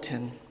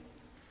bulletin.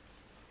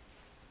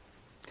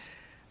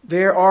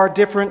 There are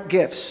different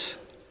gifts.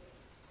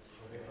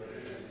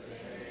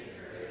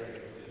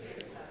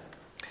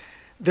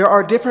 There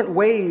are different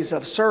ways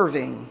of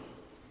serving.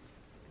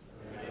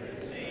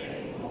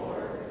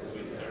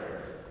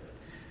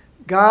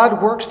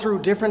 God works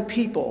through different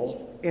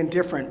people in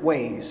different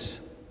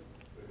ways.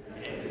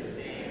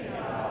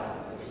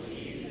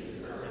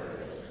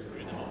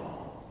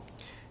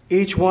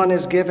 Each one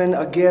is given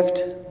a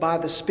gift by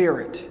the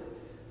Spirit.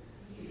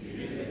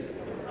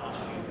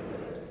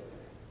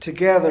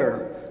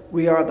 Together,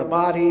 we are the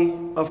body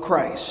of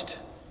Christ.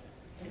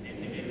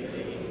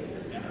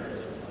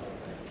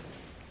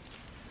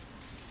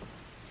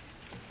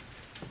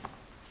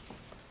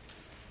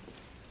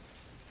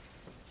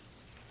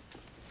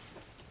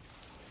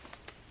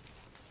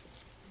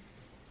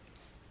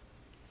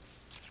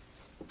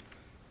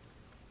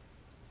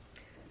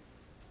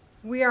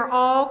 We are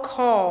all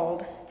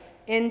called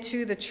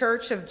into the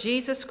Church of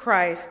Jesus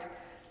Christ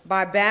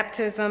by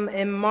baptism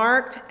and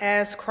marked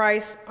as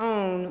Christ's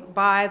own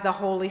by the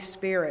Holy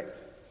Spirit.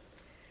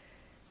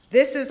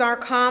 This is our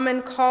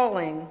common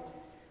calling,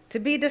 to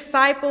be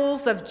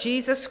disciples of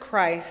Jesus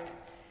Christ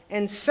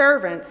and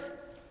servants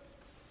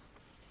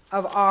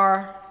of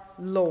our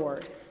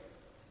Lord.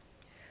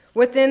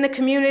 Within the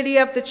community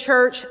of the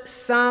church,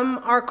 some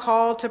are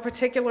called to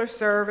particular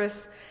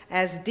service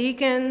as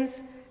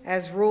deacons,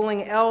 as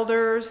ruling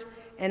elders,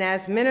 and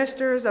as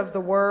ministers of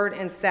the word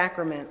and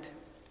sacrament.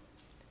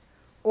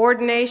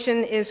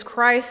 Ordination is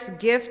Christ's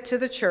gift to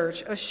the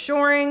church,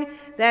 assuring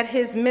that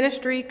his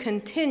ministry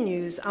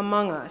continues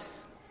among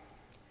us.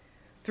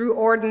 Through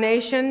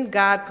ordination,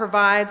 God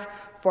provides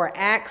for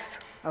acts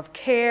of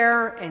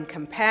care and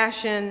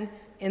compassion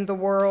in the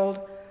world,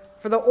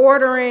 for the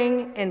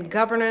ordering and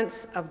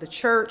governance of the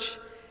church,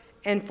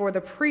 and for the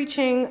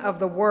preaching of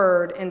the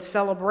word and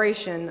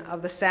celebration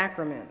of the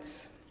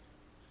sacraments.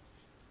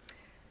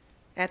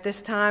 At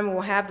this time,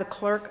 we'll have the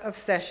clerk of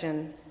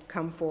session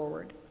come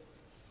forward.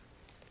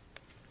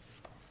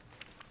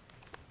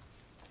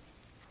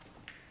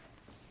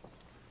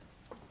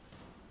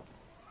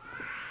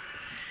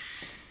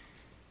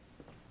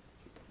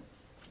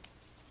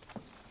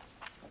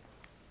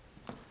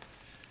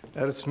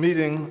 At its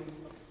meeting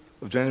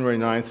of January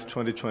 9th,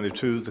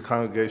 2022, the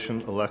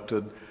congregation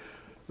elected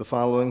the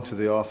following to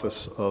the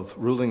office of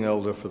ruling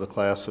elder for the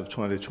class of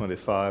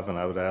 2025, and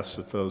I would ask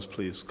that those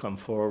please come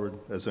forward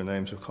as their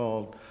names are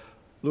called.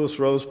 Louis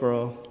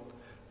Roseborough,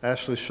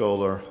 Ashley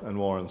Scholler, and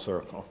Warren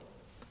Zirkle.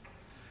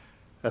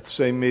 At the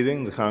same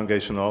meeting, the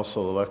congregation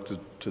also elected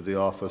to the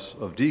office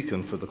of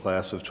deacon for the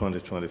class of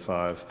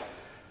 2025,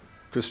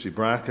 Christy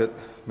Brackett,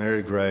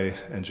 Mary Gray,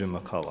 and Jim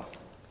McCullough.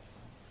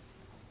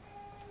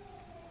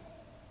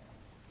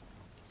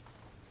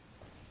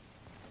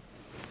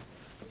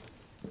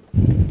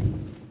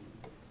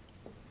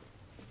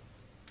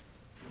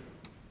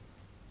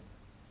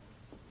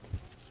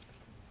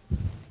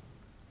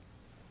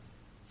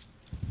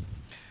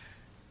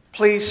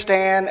 Please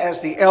stand as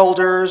the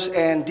elders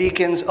and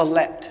deacons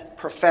elect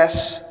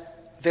profess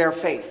their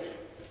faith.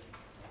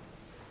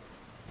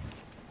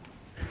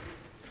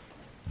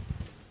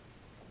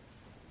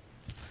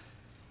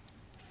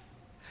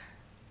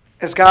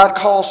 As God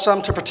calls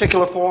some to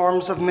particular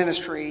forms of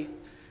ministry,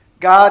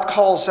 God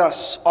calls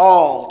us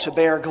all to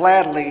bear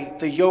gladly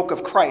the yoke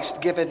of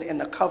Christ given in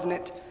the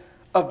covenant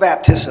of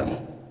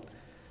baptism.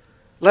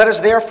 Let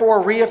us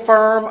therefore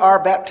reaffirm our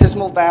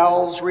baptismal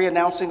vows,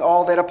 renouncing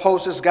all that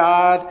opposes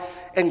God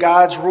and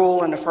God's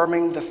rule, and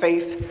affirming the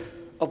faith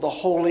of the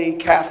Holy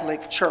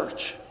Catholic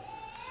Church.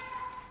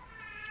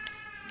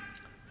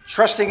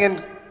 Trusting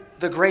in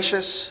the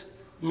gracious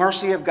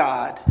mercy of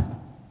God,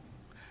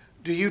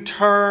 do you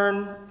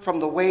turn from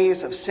the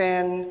ways of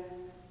sin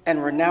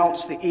and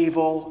renounce the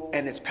evil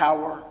and its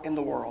power in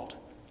the world?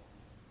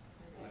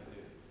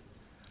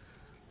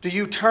 Do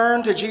you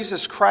turn to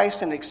Jesus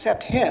Christ and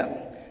accept him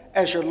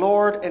as your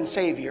Lord and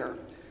Savior,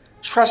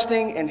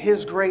 trusting in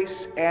his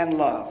grace and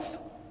love?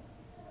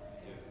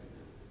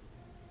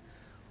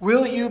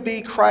 Will you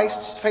be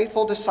Christ's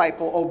faithful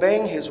disciple,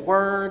 obeying his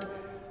word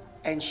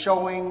and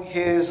showing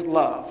his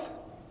love?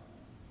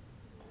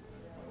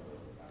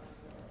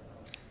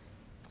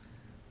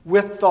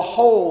 With the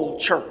whole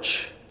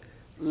church,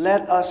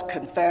 let us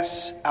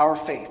confess our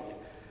faith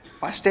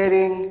by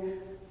stating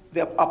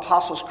the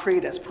Apostles'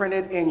 Creed as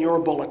printed in your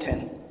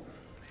bulletin.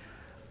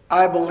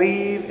 I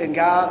believe in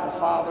God the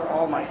Father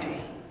Almighty,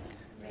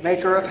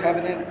 maker of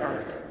heaven and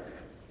earth,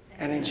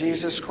 and in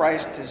Jesus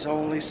Christ, his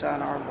only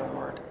Son, our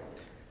Lord,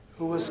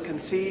 who was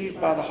conceived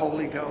by the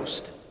Holy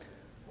Ghost,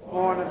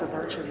 born of the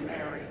Virgin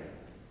Mary,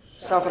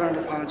 suffered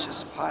under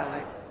Pontius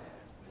Pilate,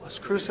 was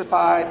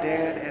crucified,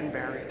 dead, and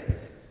buried.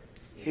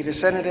 He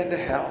descended into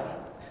hell.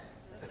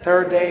 The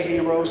third day he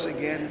rose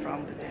again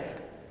from the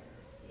dead.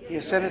 He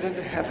ascended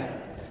into heaven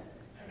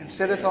and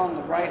sitteth on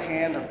the right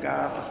hand of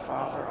God the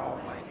Father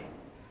Almighty.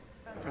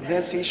 From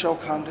thence he shall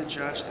come to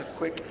judge the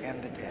quick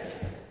and the dead.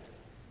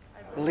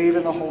 I believe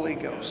in the Holy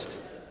Ghost,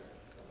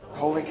 the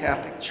Holy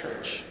Catholic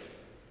Church,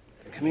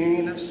 the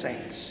communion of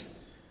saints,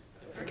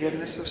 the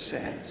forgiveness of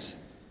sins,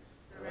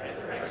 the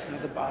resurrection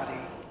of the body,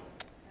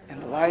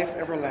 and the life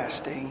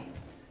everlasting.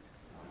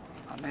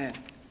 Amen.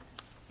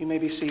 You may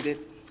be seated.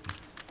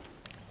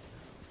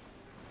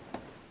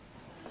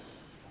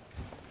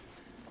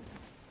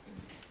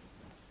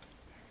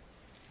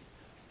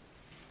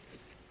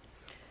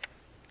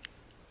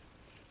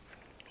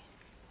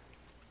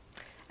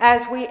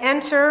 As we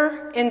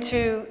enter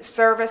into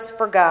service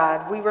for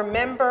God, we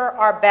remember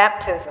our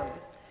baptism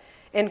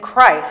in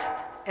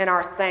Christ and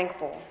are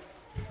thankful.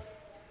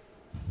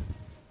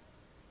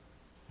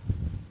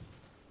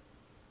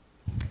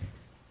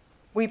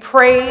 We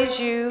praise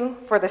you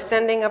for the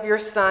sending of your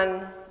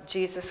Son,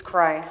 Jesus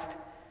Christ,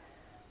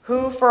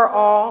 who for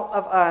all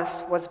of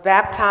us was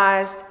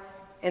baptized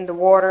in the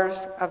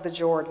waters of the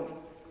Jordan.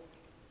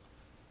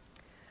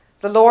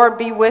 The Lord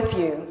be with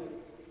you.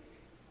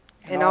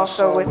 And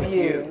also with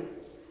you.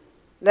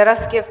 Let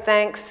us give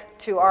thanks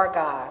to our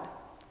God.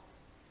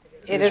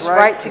 It is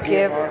right to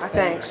give our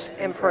thanks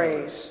and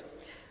praise.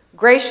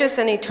 Gracious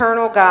and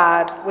eternal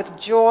God, with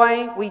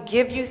joy we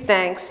give you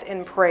thanks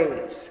and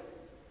praise.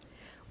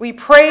 We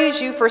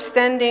praise you for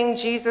sending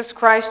Jesus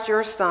Christ,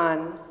 your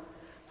Son,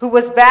 who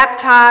was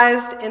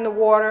baptized in the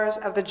waters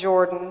of the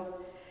Jordan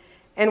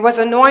and was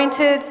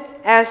anointed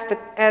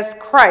as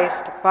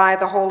Christ by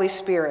the Holy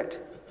Spirit.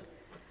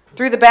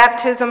 Through the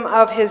baptism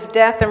of his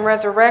death and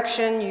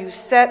resurrection, you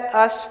set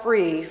us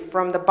free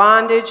from the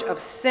bondage of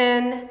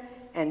sin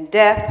and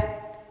death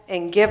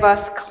and give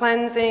us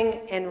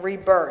cleansing and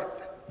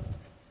rebirth.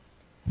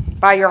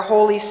 By your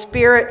Holy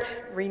Spirit,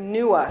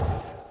 renew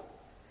us,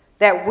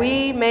 that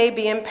we may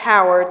be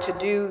empowered to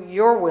do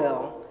your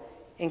will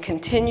and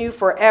continue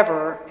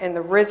forever in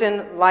the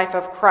risen life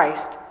of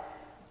Christ,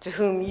 to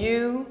whom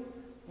you,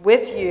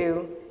 with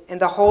you, and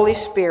the Holy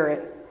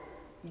Spirit,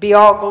 be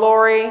all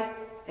glory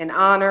and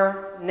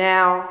honor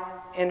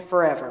now and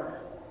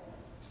forever.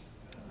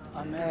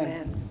 Amen.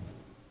 Amen.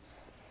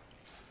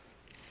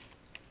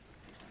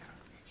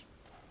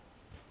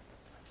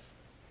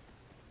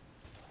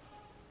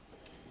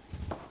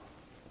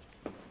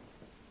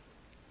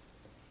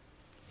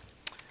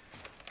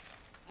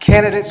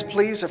 Candidates,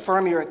 please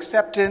affirm your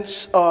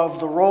acceptance of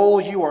the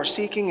role you are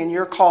seeking in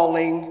your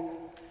calling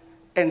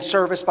and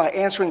service by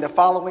answering the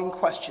following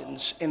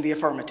questions in the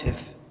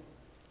affirmative.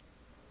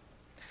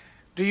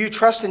 Do you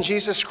trust in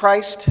Jesus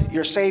Christ,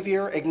 your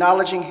Savior,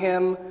 acknowledging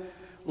him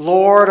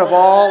Lord of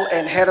all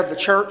and head of the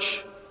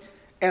church,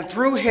 and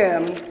through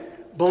him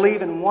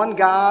believe in one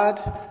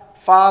God,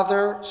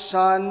 Father,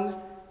 Son,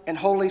 and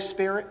Holy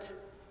Spirit?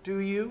 Do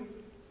you?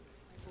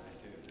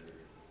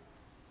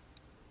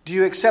 Do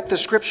you accept the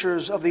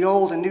scriptures of the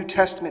Old and New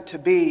Testament to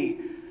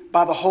be,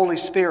 by the Holy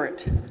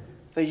Spirit,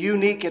 the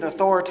unique and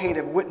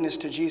authoritative witness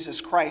to Jesus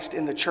Christ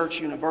in the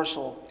Church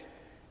Universal,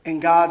 and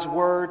God's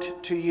word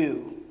to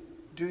you?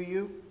 Do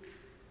you?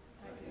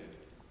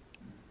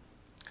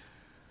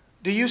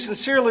 Do you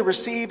sincerely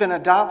receive and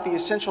adopt the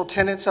essential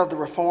tenets of the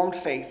Reformed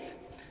faith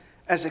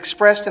as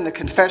expressed in the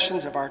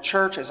confessions of our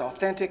church as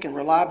authentic and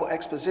reliable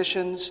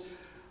expositions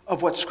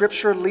of what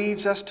Scripture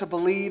leads us to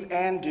believe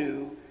and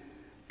do?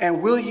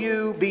 And will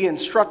you be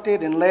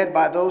instructed and led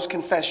by those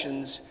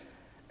confessions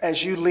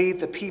as you lead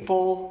the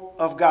people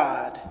of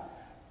God?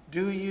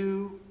 Do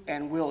you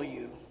and will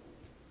you?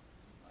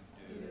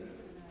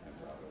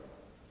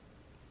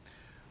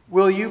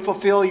 Will you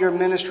fulfill your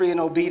ministry in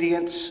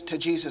obedience to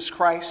Jesus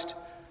Christ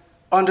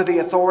under the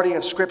authority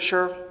of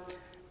Scripture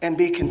and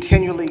be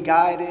continually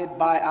guided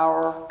by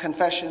our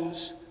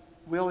confessions?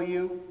 Will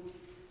you?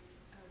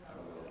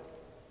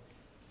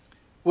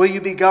 Will you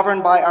be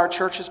governed by our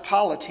church's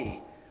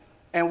polity?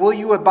 And will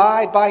you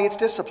abide by its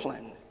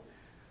discipline?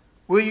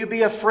 Will you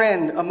be a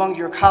friend among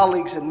your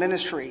colleagues in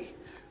ministry,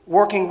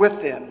 working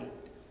with them,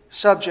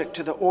 subject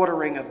to the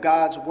ordering of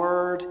God's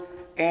word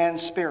and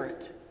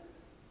spirit?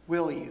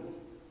 Will you?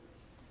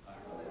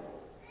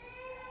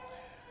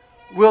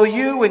 Will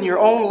you in your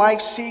own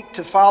life seek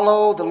to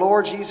follow the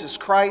Lord Jesus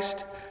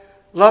Christ,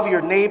 love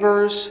your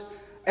neighbors,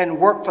 and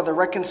work for the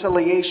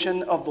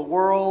reconciliation of the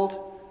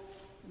world?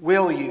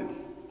 Will you?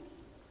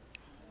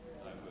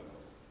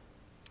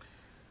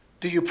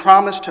 Do you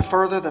promise to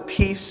further the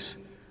peace,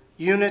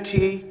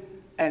 unity,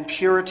 and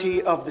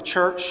purity of the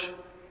church?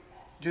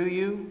 Do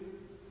you?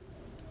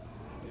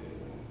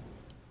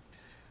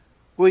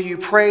 Will you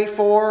pray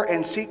for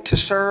and seek to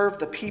serve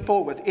the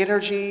people with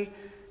energy,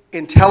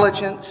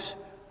 intelligence,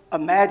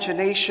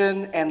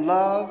 imagination, and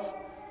love?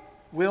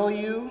 Will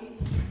you?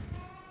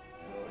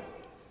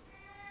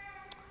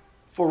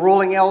 For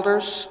ruling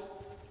elders,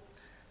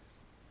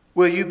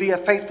 will you be a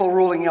faithful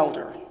ruling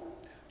elder,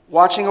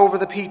 watching over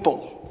the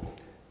people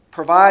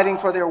providing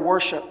for their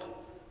worship,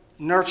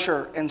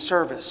 nurture, and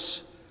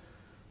service?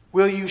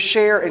 Will you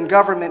share in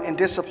government and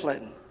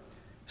discipline,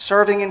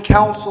 serving in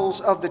councils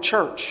of the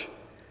church?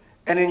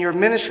 And in your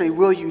ministry,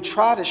 will you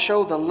try to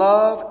show the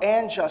love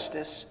and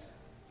justice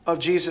of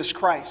Jesus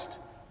Christ?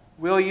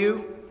 Will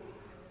you?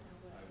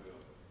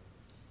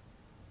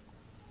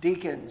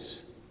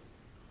 Deacons,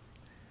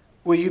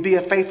 will you be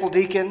a faithful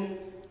deacon,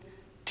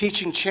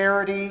 teaching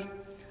charity,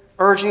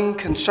 urging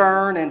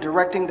concern, and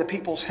directing the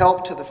people's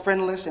help to the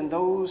friendless and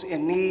those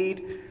in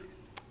need?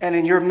 And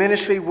in your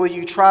ministry, will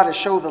you try to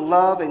show the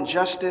love and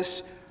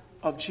justice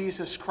of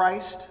Jesus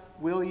Christ?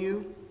 Will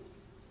you?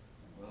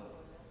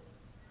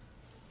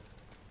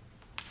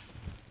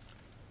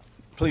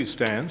 Please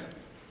stand.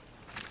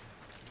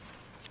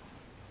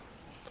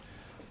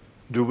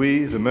 Do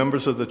we, the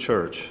members of the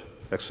church,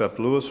 accept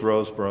Louis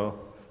Roseborough,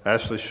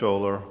 Ashley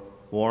Scholler,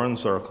 Warren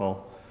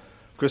Zirkle,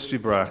 Christy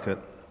Brackett,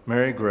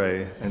 Mary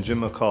Gray, and Jim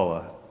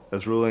McCullough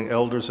as ruling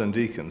elders and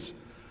deacons,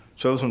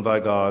 chosen by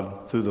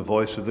God through the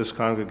voice of this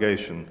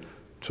congregation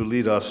to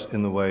lead us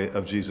in the way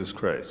of Jesus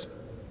Christ?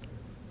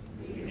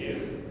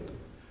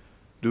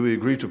 Do we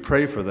agree to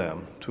pray for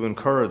them, to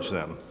encourage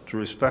them, to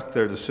respect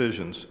their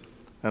decisions,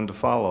 and to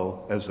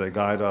follow as they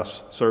guide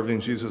us, serving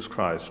Jesus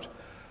Christ,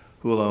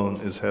 who alone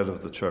is head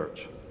of the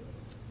church?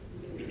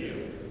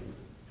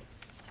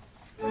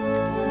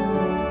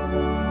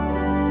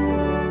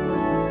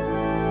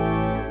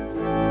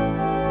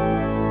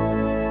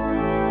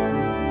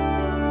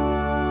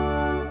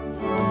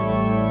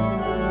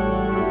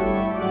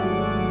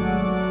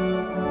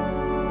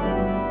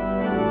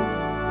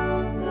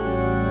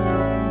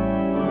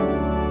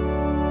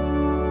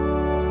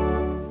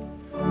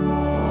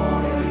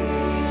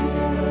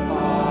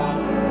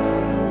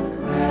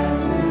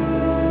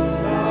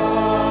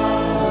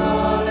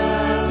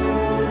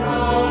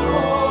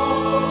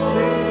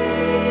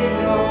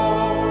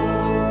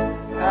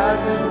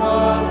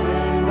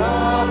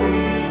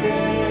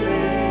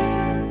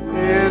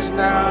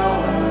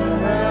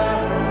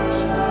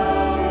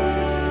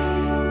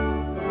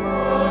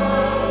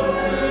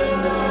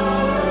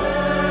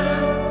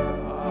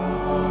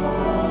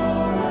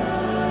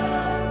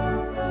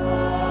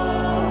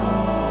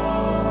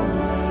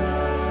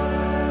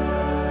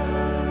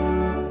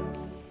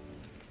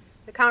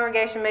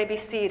 Congregation may be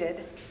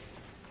seated.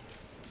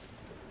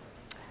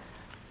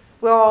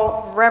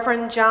 Will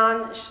Reverend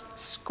John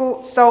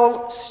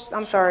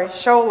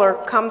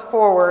Scholler come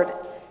forward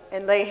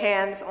and lay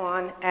hands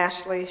on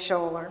Ashley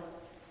Scholler?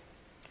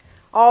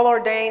 All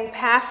ordained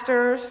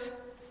pastors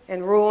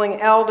and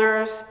ruling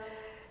elders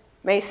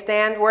may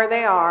stand where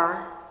they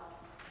are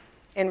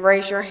and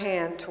raise your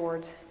hand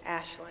towards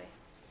Ashley.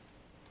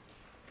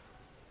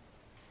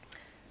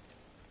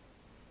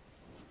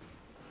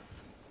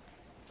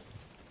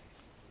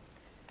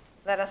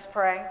 Let us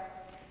pray.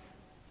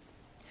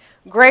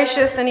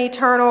 Gracious and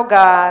eternal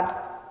God,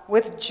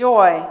 with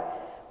joy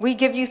we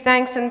give you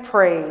thanks and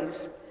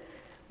praise.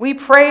 We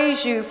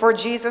praise you for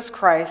Jesus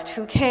Christ,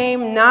 who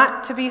came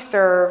not to be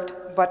served,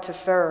 but to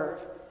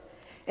serve,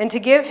 and to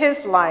give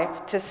his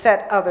life to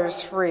set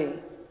others free.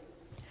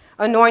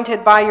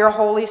 Anointed by your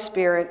Holy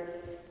Spirit,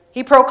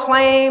 he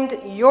proclaimed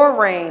your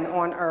reign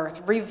on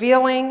earth,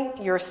 revealing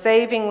your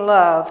saving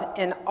love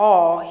in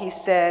all he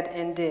said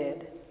and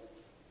did.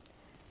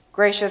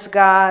 Gracious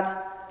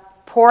God,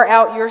 pour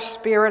out your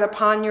Spirit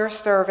upon your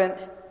servant,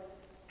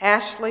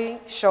 Ashley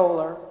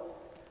Scholler,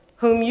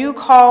 whom you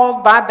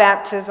called by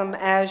baptism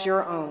as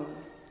your own.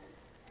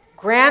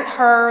 Grant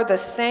her the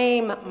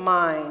same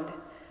mind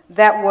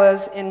that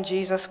was in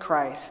Jesus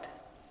Christ.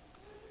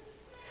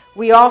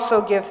 We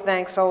also give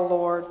thanks, O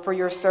Lord, for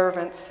your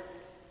servants,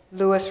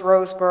 Louis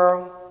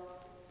Roseborough,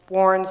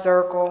 Warren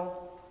Zirkle,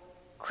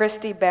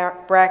 Christy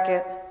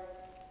Brackett,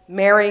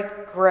 Mary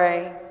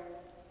Gray,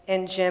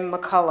 and Jim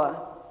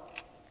McCullough,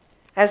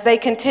 as they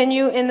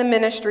continue in the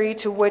ministry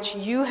to which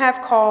you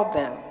have called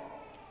them.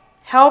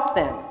 Help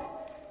them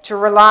to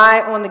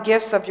rely on the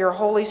gifts of your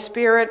Holy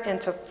Spirit and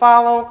to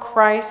follow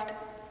Christ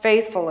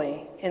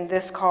faithfully in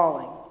this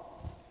calling.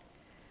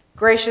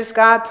 Gracious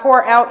God,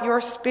 pour out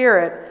your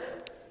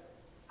Spirit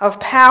of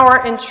power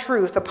and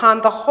truth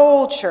upon the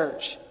whole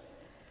church,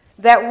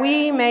 that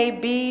we may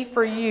be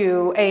for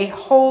you a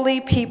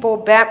holy people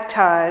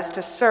baptized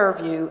to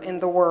serve you in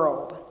the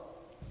world.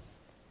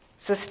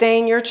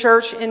 Sustain your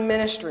church in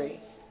ministry.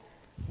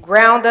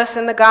 Ground us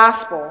in the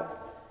gospel.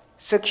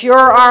 Secure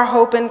our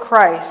hope in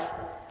Christ.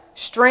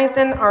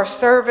 Strengthen our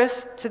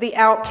service to the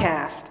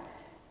outcast.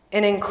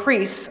 And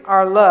increase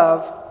our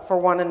love for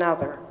one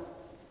another.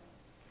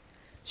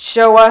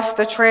 Show us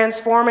the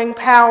transforming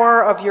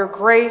power of your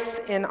grace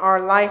in our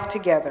life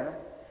together,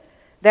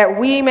 that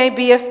we may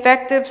be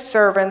effective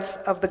servants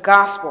of the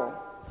gospel,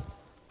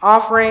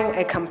 offering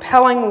a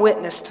compelling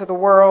witness to the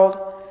world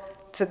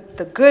to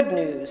the good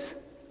news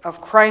of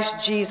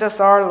Christ Jesus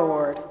our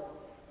Lord.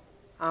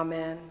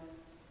 Amen.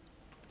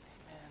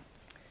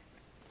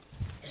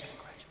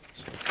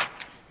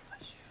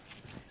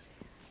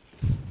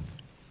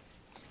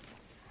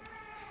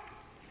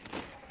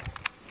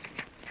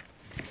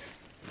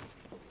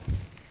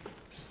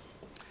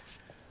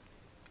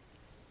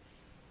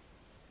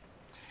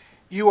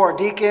 You are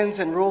deacons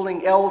and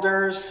ruling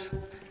elders,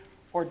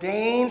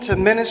 ordained to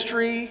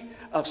ministry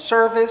of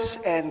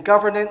service and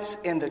governance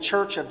in the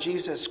Church of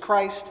Jesus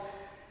Christ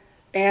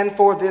and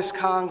for this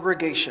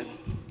congregation.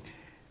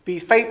 Be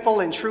faithful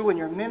and true in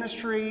your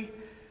ministry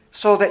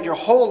so that your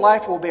whole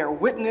life will bear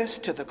witness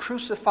to the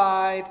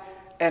crucified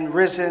and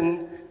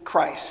risen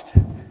Christ.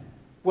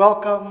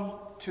 Welcome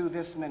to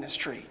this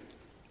ministry.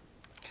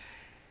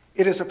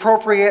 It is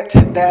appropriate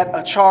that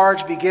a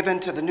charge be given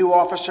to the new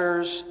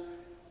officers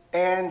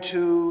and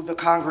to the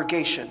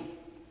congregation.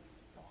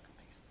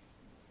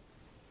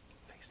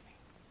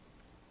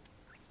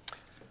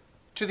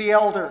 To the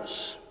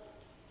elders,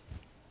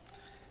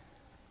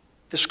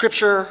 the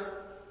scripture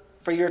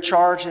for your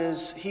charge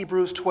is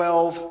Hebrews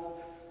 12,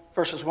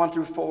 verses 1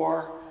 through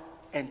 4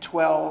 and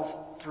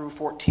 12 through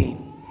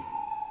 14.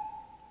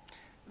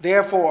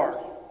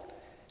 Therefore,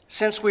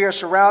 since we are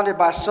surrounded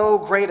by so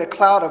great a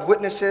cloud of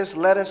witnesses,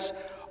 let us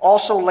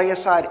also lay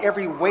aside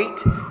every weight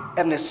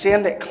and the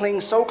sin that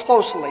clings so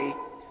closely,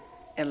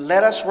 and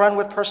let us run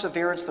with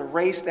perseverance the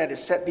race that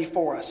is set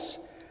before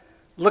us,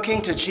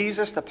 looking to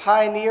Jesus, the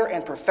pioneer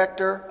and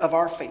perfecter of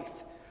our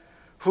faith,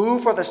 who,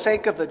 for the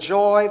sake of the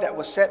joy that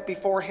was set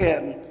before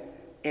him,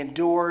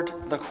 endured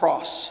the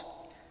cross,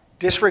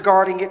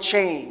 disregarding its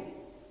shame,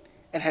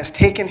 and has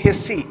taken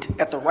his seat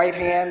at the right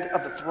hand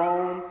of the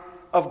throne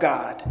of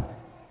God.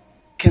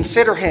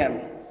 Consider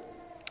him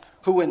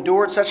who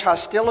endured such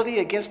hostility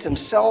against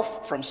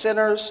himself from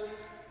sinners,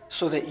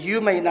 so that you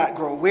may not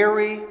grow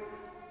weary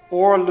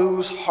or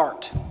lose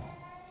heart.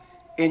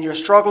 In your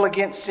struggle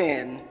against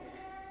sin,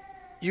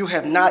 you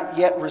have not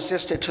yet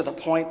resisted to the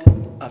point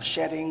of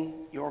shedding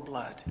your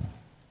blood.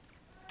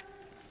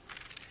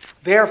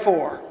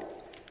 Therefore,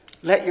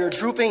 let your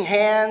drooping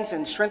hands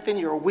and strengthen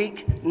your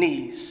weak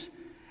knees,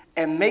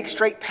 and make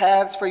straight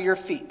paths for your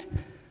feet,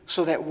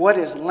 so that what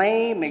is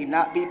lame may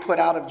not be put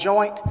out of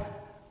joint,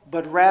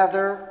 but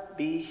rather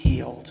be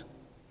healed.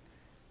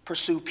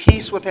 Pursue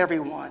peace with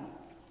everyone,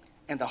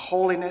 and the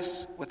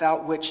holiness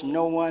without which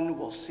no one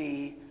will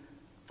see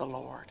the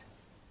Lord.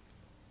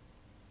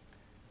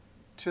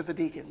 To the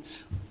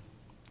deacons,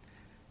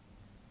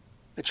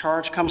 the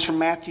charge comes from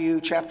Matthew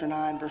chapter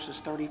 9,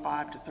 verses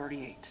 35 to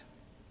 38.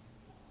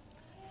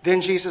 Then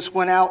Jesus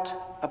went out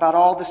about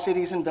all the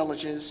cities and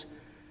villages,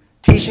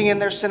 teaching in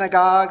their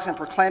synagogues and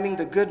proclaiming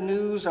the good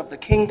news of the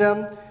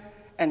kingdom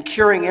and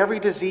curing every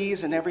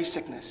disease and every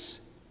sickness.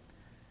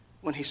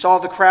 When he saw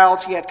the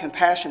crowds, he had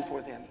compassion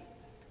for them,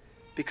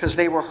 because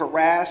they were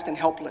harassed and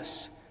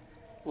helpless,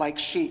 like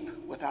sheep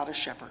without a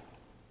shepherd.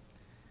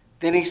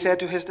 Then he said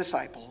to his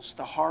disciples,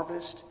 "The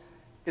harvest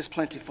is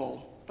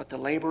plentiful, but the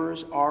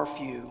laborers are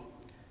few.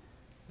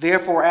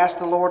 Therefore ask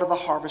the Lord of the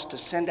harvest to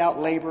send out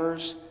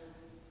laborers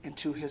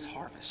into his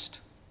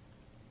harvest."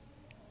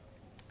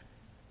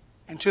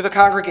 And to the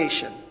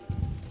congregation,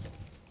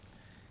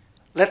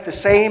 let the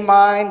same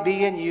mind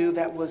be in you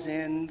that was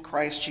in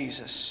Christ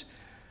Jesus.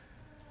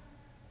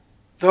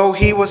 Though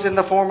he was in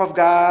the form of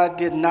God,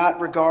 did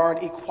not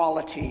regard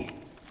equality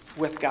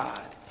with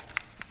God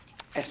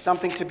as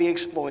something to be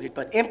exploited,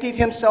 but emptied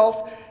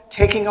himself,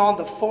 taking on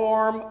the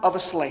form of a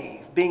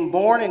slave. Being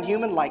born in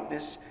human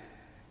likeness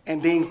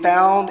and being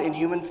found in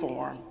human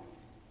form,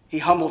 he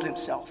humbled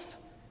himself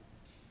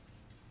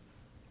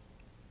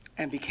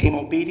and became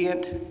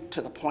obedient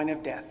to the point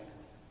of death,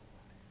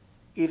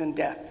 even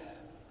death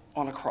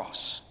on a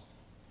cross.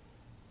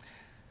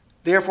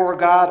 Therefore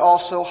God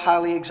also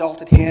highly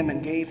exalted him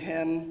and gave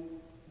him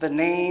the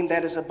name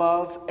that is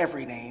above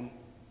every name,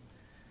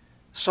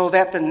 so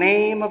that at the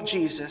name of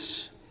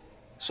Jesus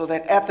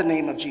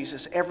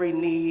every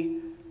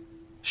knee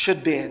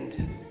should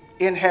bend,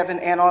 in heaven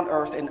and on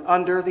earth and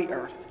under the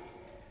earth,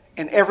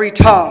 and every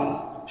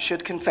tongue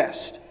should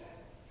confess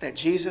that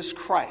Jesus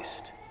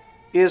Christ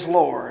is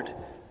Lord,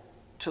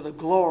 to the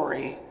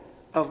glory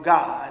of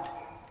God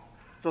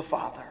the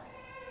Father.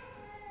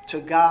 To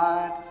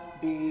God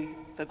be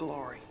the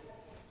glory.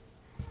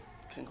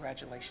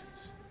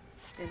 Congratulations.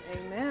 And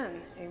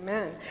amen.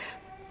 Amen.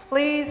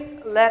 Please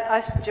let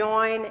us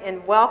join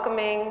in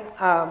welcoming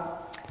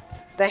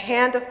the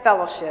hand of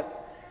fellowship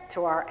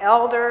to our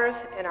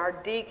elders and our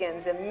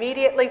deacons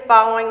immediately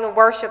following the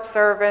worship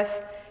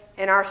service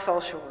in our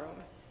social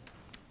room.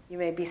 You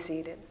may be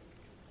seated.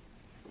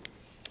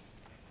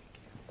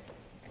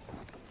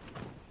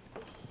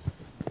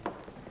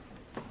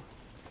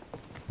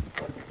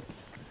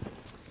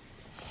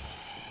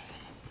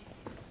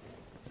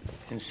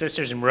 And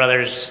sisters and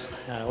brothers,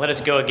 let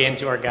us go again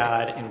to our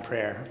God in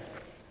prayer.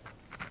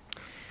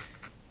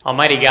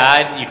 Almighty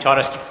God, you taught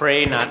us to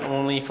pray not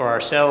only for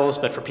ourselves,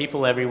 but for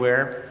people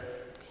everywhere.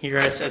 Hear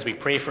us as we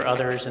pray for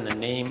others in the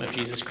name of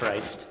Jesus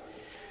Christ.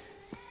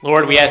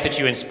 Lord, we ask that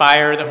you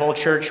inspire the whole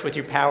church with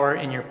your power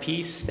and your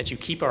peace, that you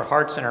keep our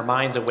hearts and our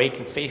minds awake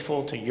and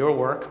faithful to your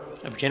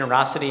work of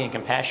generosity and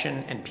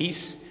compassion and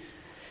peace.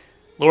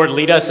 Lord,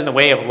 lead us in the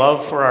way of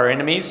love for our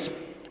enemies,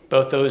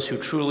 both those who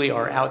truly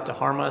are out to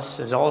harm us,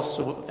 as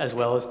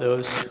well as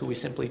those who we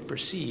simply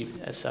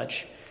perceive as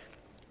such,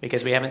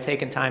 because we haven't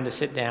taken time to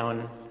sit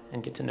down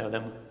and get to know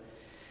them.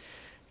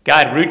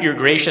 God, root your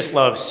gracious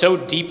love so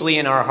deeply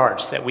in our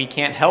hearts that we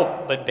can't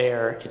help but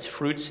bear its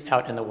fruits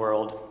out in the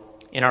world,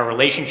 in our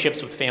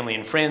relationships with family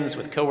and friends,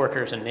 with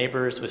coworkers and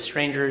neighbors, with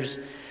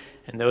strangers,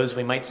 and those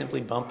we might simply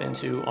bump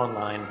into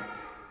online.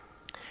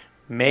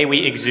 May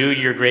we exude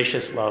your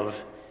gracious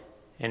love,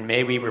 and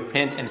may we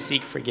repent and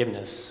seek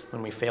forgiveness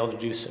when we fail to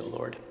do so,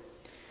 Lord.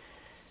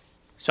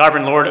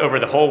 Sovereign Lord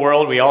over the whole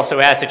world, we also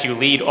ask that you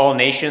lead all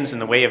nations in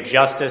the way of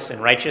justice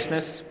and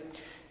righteousness.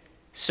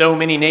 So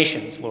many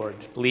nations, Lord,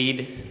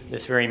 bleed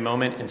this very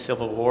moment in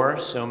civil war.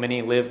 So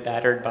many live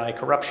battered by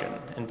corruption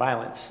and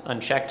violence,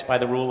 unchecked by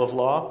the rule of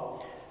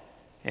law.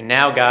 And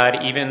now,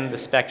 God, even the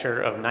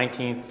specter of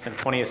 19th and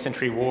 20th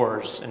century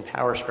wars and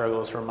power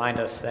struggles remind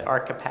us that our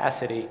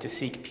capacity to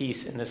seek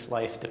peace in this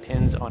life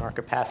depends on our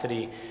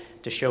capacity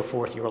to show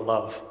forth your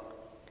love.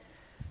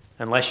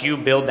 Unless you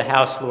build the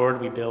house, Lord,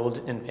 we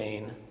build in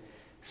vain.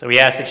 So we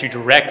ask that you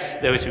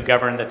direct those who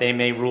govern, that they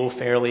may rule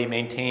fairly,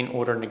 maintain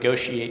order,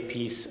 negotiate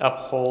peace,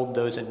 uphold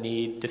those in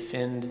need,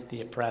 defend the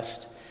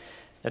oppressed,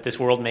 that this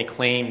world may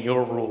claim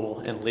your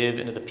rule and live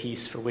into the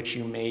peace for which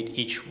you made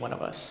each one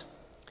of us.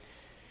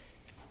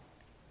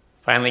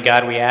 Finally,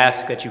 God, we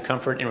ask that you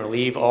comfort and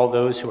relieve all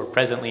those who are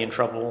presently in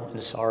trouble, in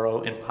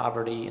sorrow, in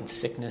poverty, in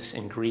sickness,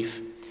 in grief,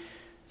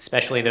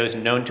 especially those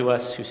known to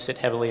us who sit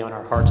heavily on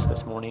our hearts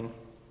this morning.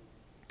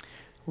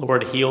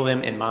 Lord, heal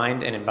them in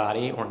mind and in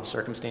body or in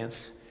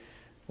circumstance,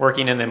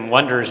 working in them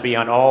wonders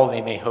beyond all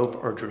they may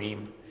hope or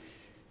dream.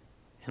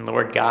 And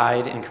Lord,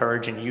 guide,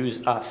 encourage, and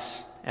use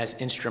us as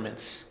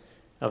instruments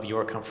of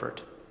your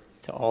comfort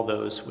to all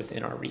those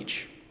within our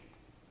reach.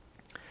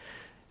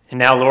 And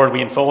now, Lord,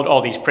 we unfold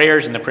all these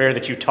prayers in the prayer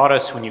that you taught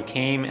us when you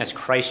came as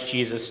Christ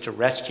Jesus to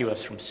rescue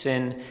us from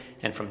sin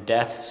and from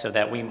death so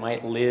that we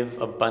might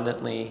live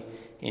abundantly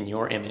in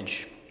your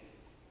image.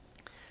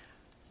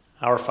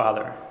 Our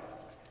Father,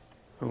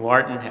 who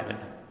art in heaven,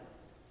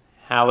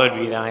 hallowed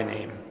be thy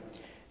name.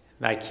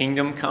 Thy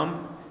kingdom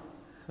come,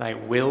 thy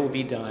will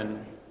be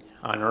done,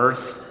 on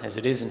earth as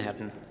it is in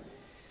heaven.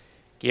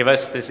 Give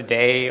us this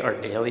day our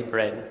daily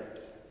bread,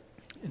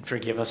 and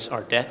forgive us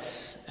our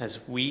debts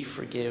as we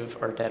forgive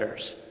our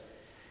debtors.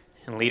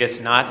 And lead us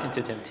not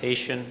into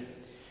temptation,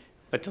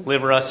 but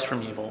deliver us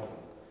from evil.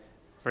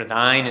 For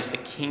thine is the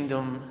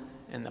kingdom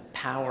and the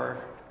power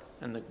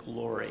and the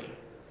glory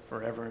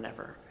forever and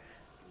ever.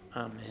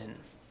 Amen.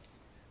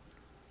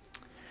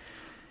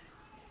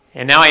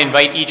 And now I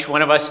invite each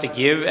one of us to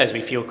give as we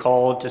feel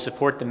called to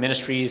support the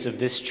ministries of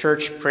this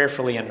church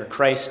prayerfully under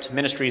Christ,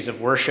 ministries of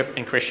worship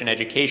and Christian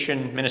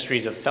education,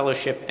 ministries of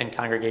fellowship and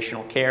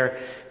congregational care,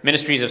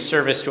 ministries of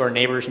service to our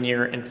neighbors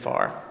near and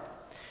far.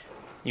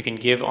 You can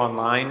give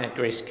online at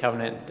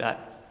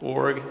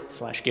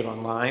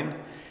gracecovenant.org/give-online,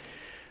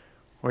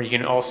 or you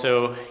can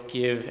also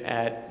give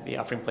at the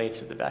offering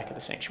plates at the back of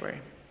the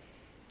sanctuary.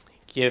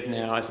 Give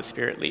now as the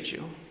Spirit leads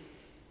you.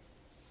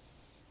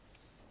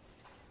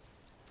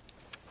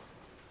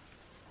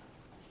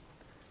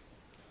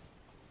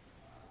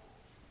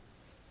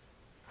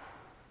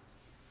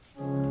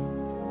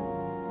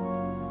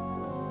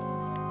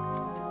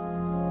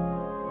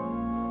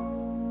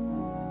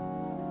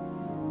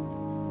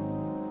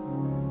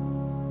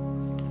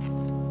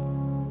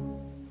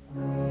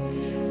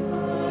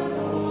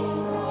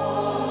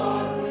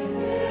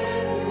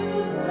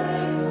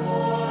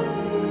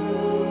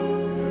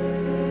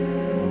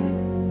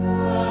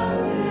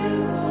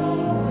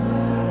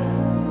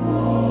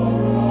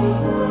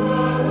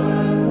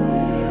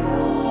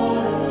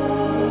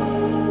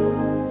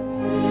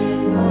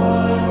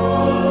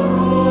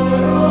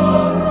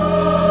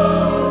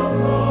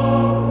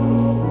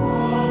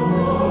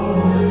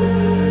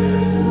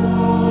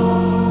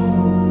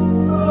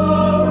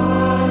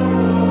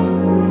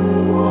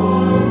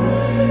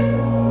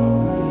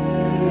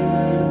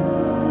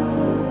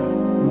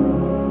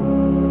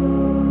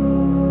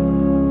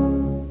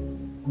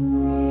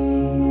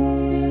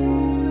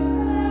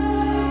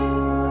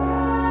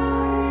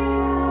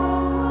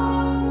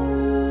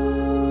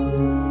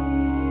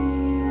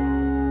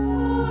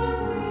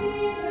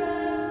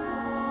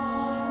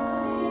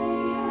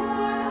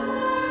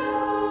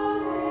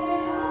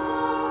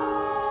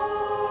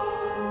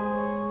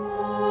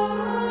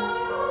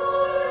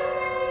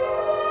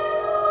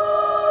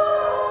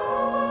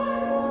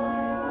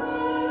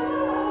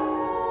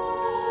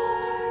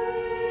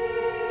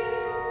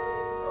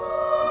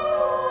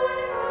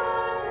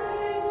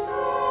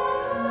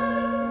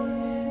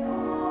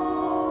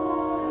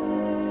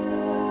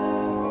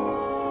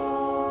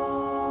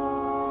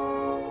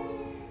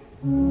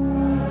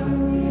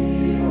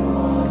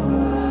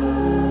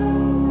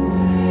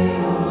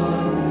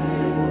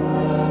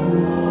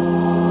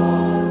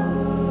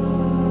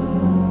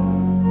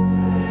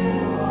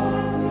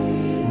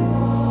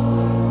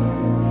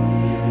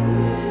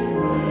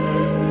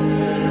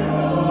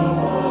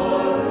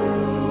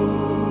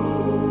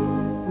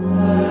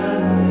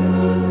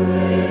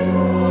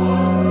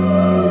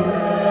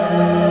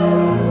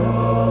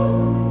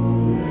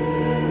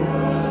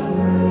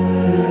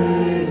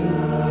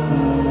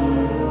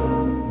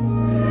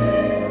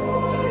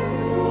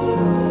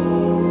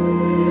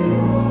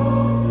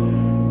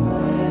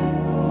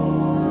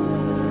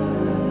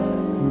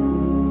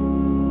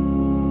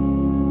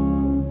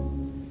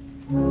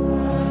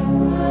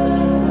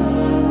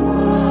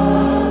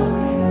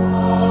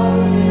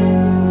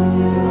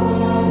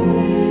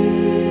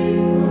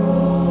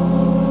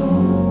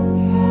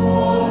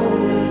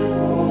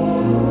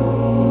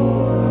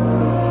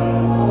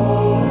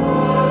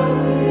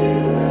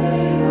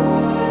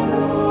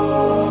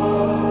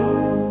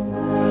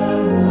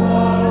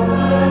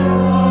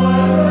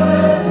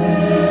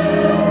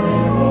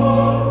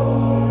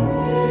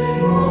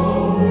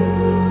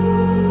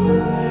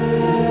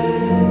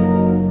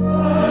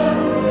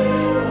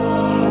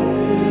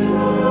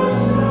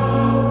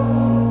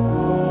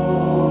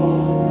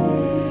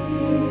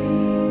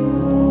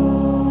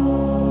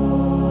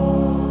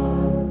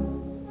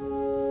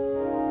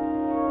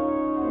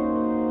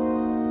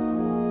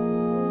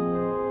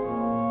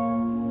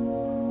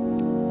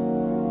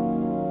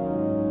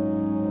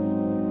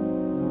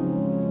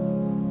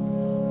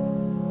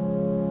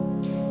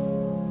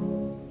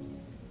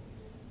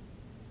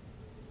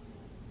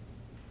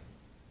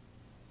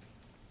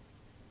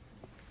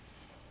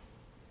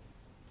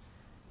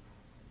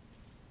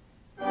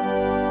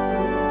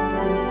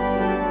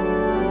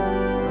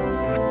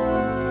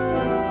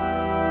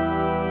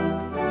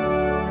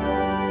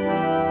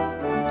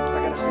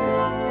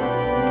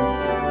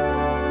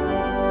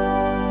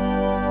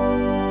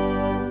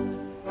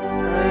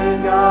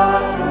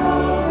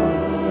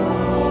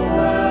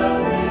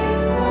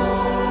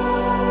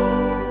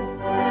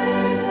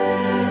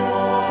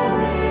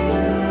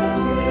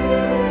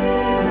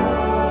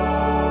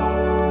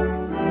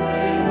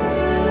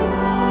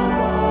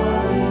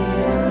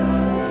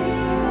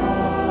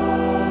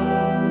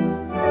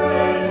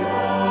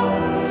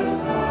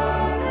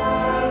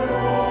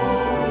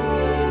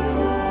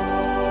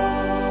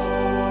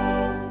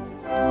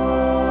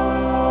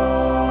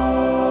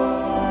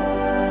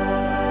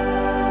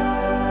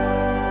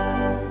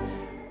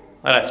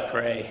 Let us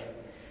pray.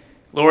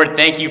 Lord,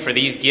 thank you for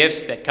these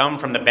gifts that come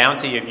from the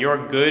bounty of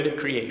your good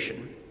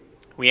creation.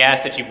 We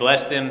ask that you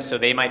bless them so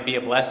they might be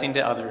a blessing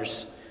to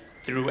others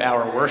through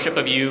our worship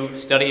of you,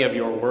 study of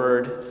your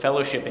word,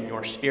 fellowship in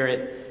your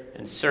spirit,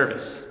 and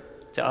service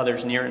to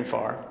others near and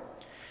far.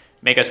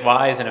 Make us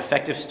wise and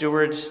effective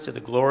stewards to the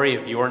glory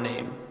of your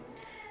name.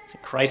 It's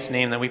in Christ's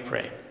name that we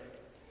pray.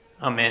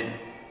 Amen.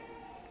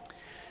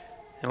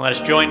 And let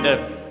us join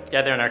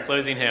together in our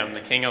closing hymn,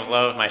 The King of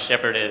Love, My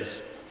Shepherd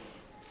Is.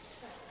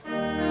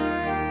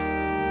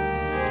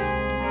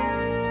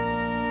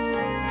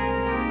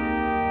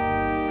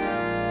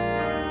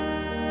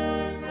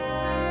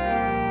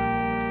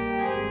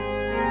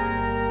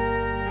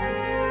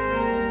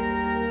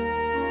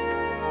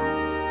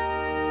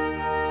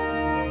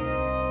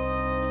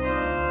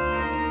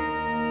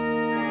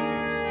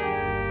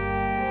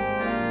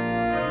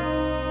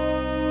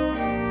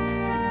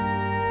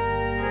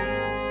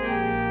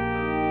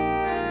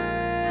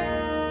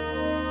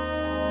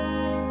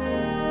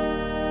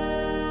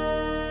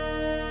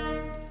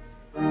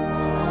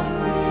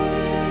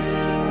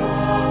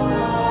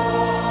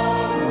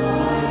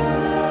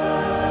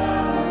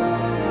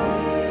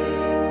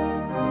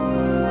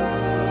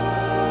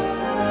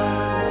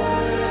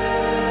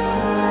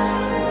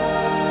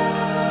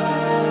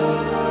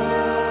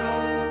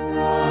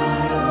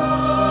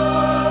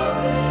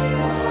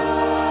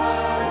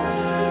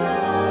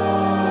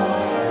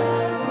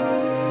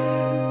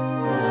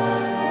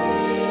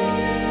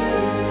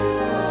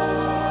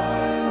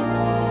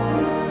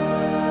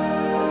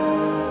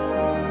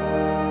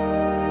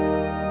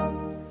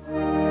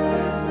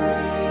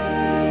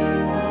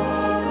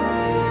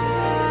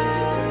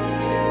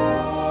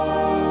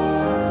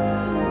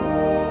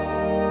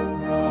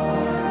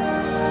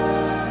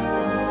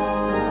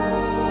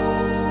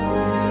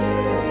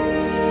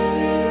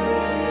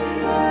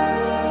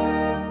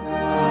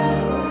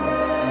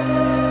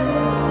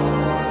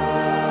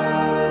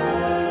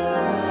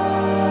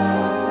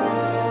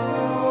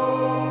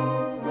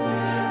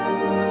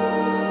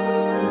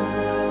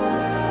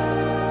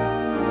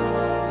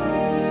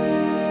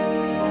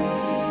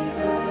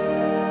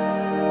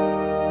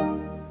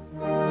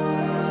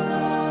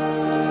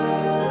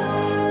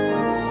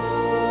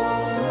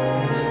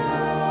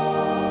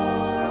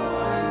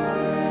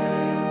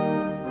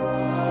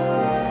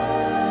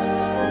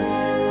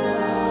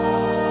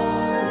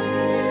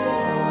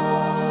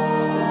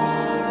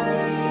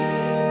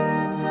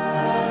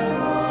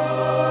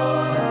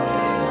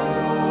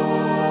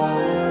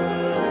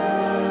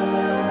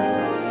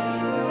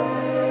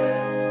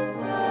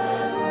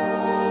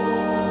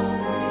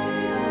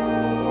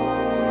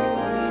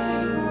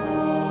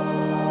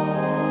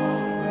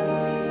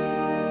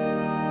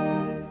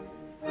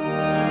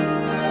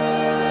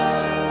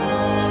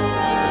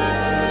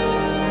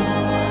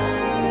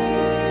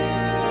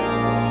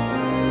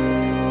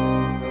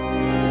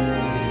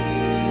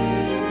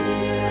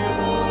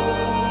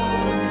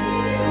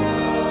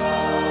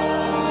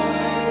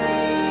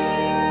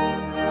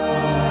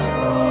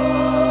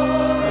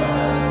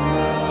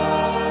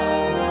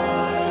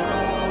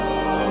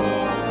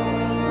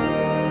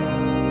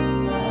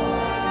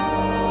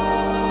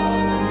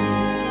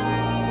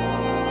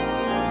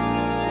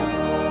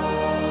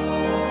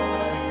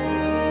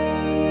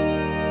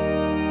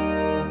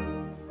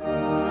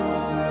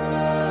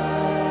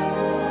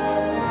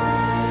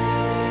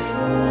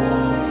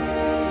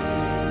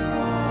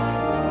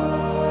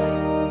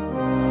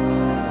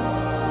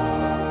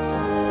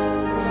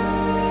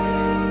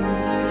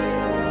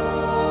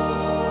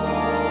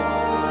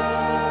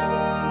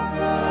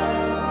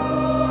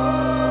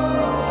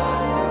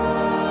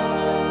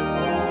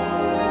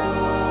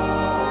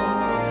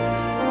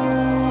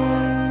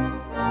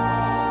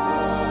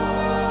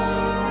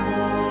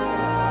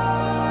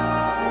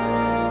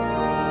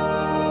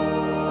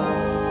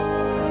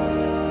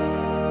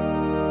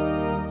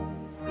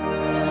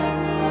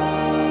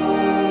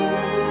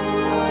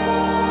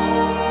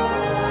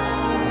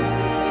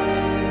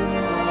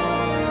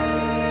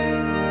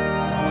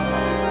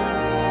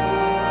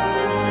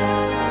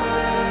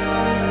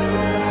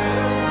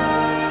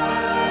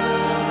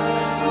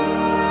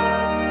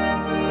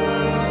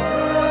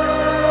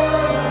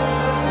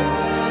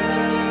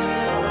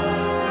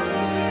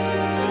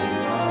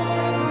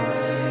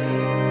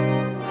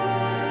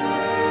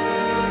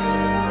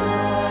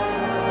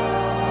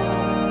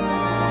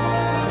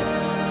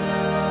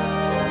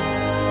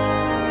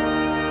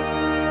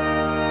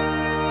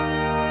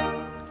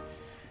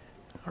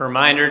 A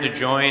reminder to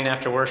join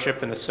after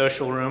worship in the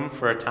social room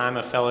for a time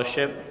of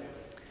fellowship.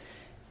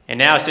 And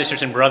now,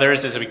 sisters and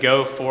brothers, as we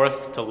go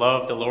forth to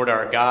love the Lord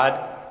our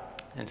God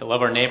and to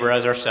love our neighbor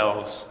as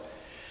ourselves,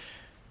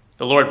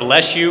 the Lord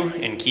bless you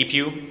and keep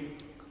you.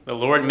 The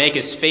Lord make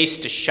his face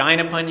to shine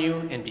upon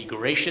you and be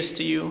gracious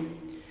to you.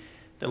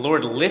 The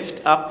Lord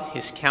lift up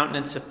his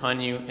countenance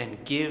upon you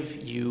and give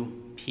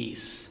you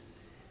peace,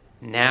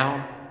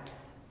 now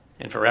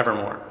and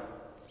forevermore.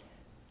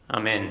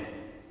 Amen.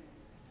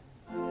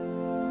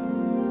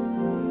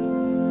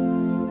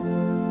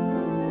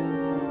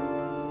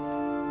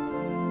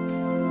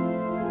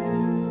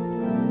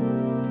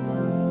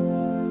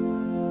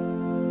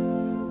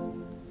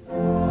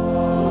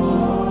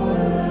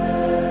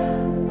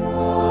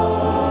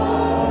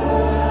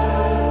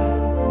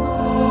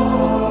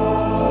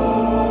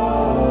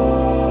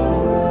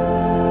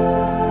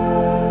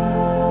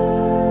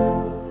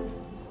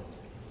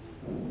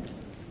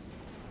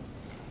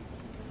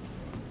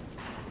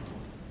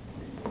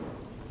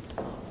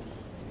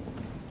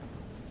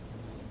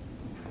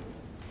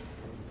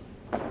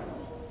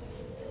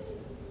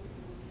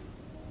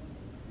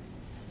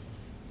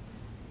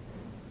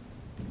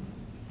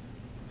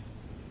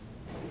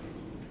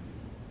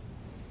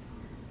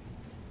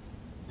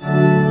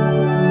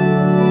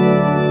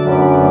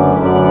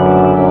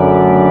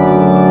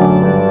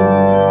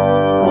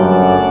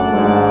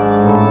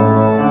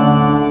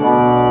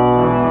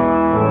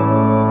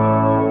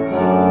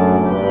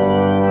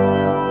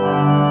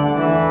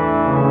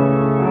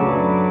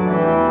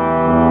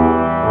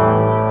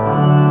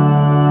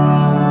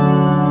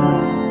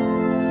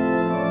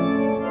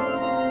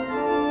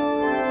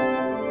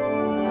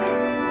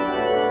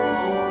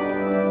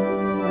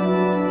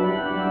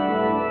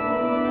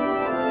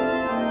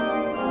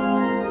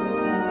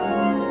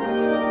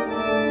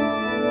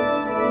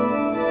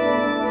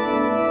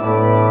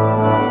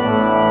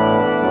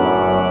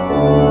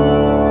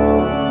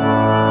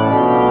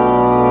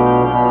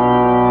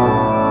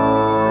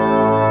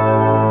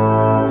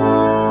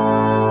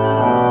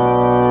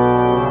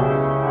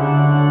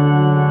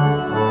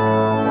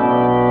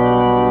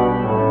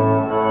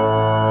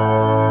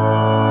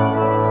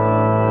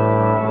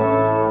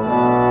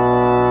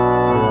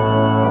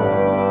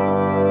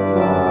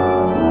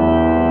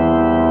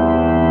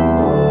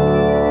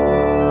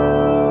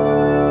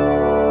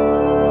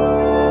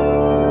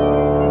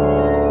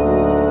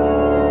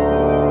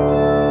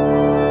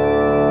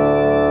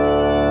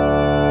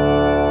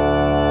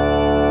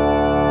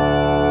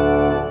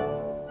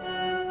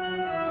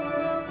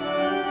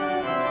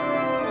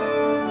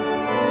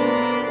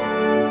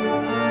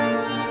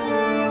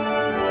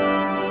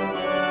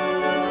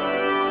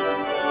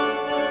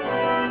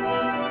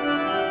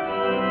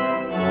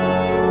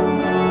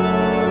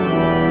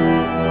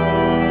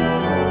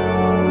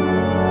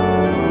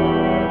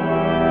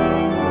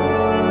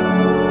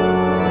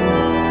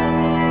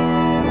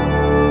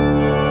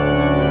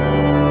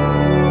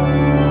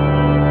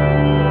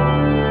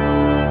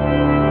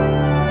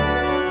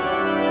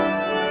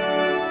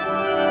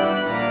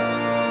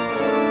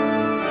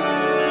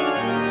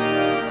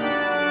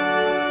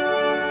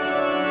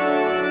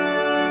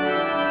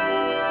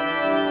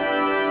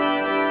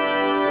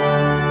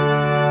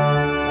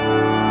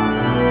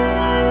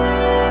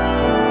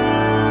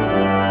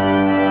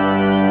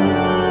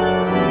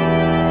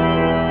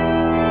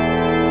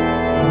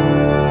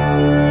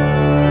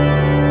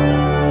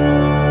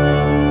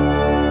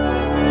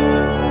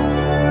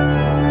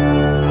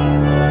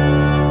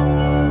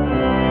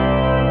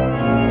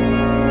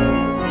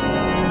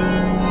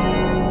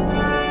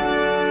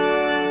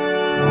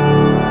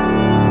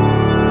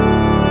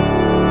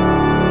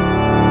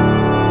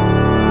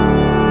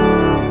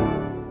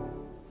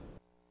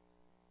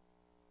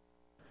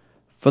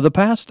 For the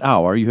past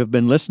hour, you have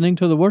been listening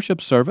to the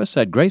worship service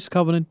at Grace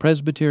Covenant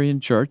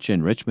Presbyterian Church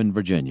in Richmond,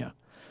 Virginia.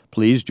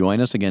 Please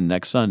join us again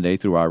next Sunday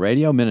through our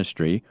radio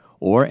ministry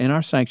or in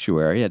our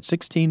sanctuary at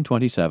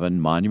 1627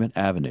 Monument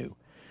Avenue.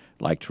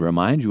 I'd like to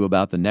remind you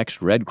about the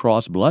next Red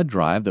Cross blood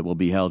drive that will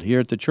be held here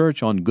at the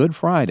church on Good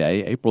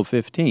Friday, April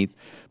 15th,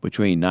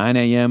 between 9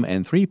 a.m.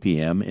 and 3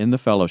 p.m. in the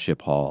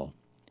Fellowship Hall.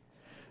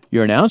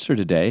 Your announcer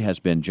today has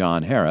been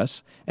John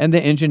Harris, and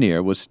the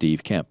engineer was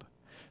Steve Kemp.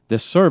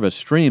 This service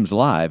streams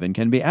live and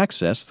can be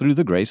accessed through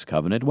the Grace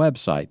Covenant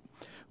website,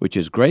 which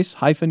is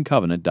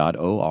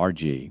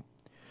grace-covenant.org.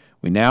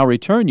 We now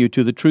return you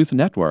to the Truth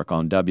Network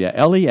on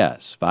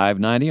WLES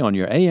 590 on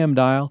your AM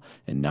dial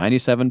and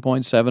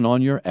 97.7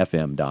 on your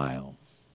FM dial.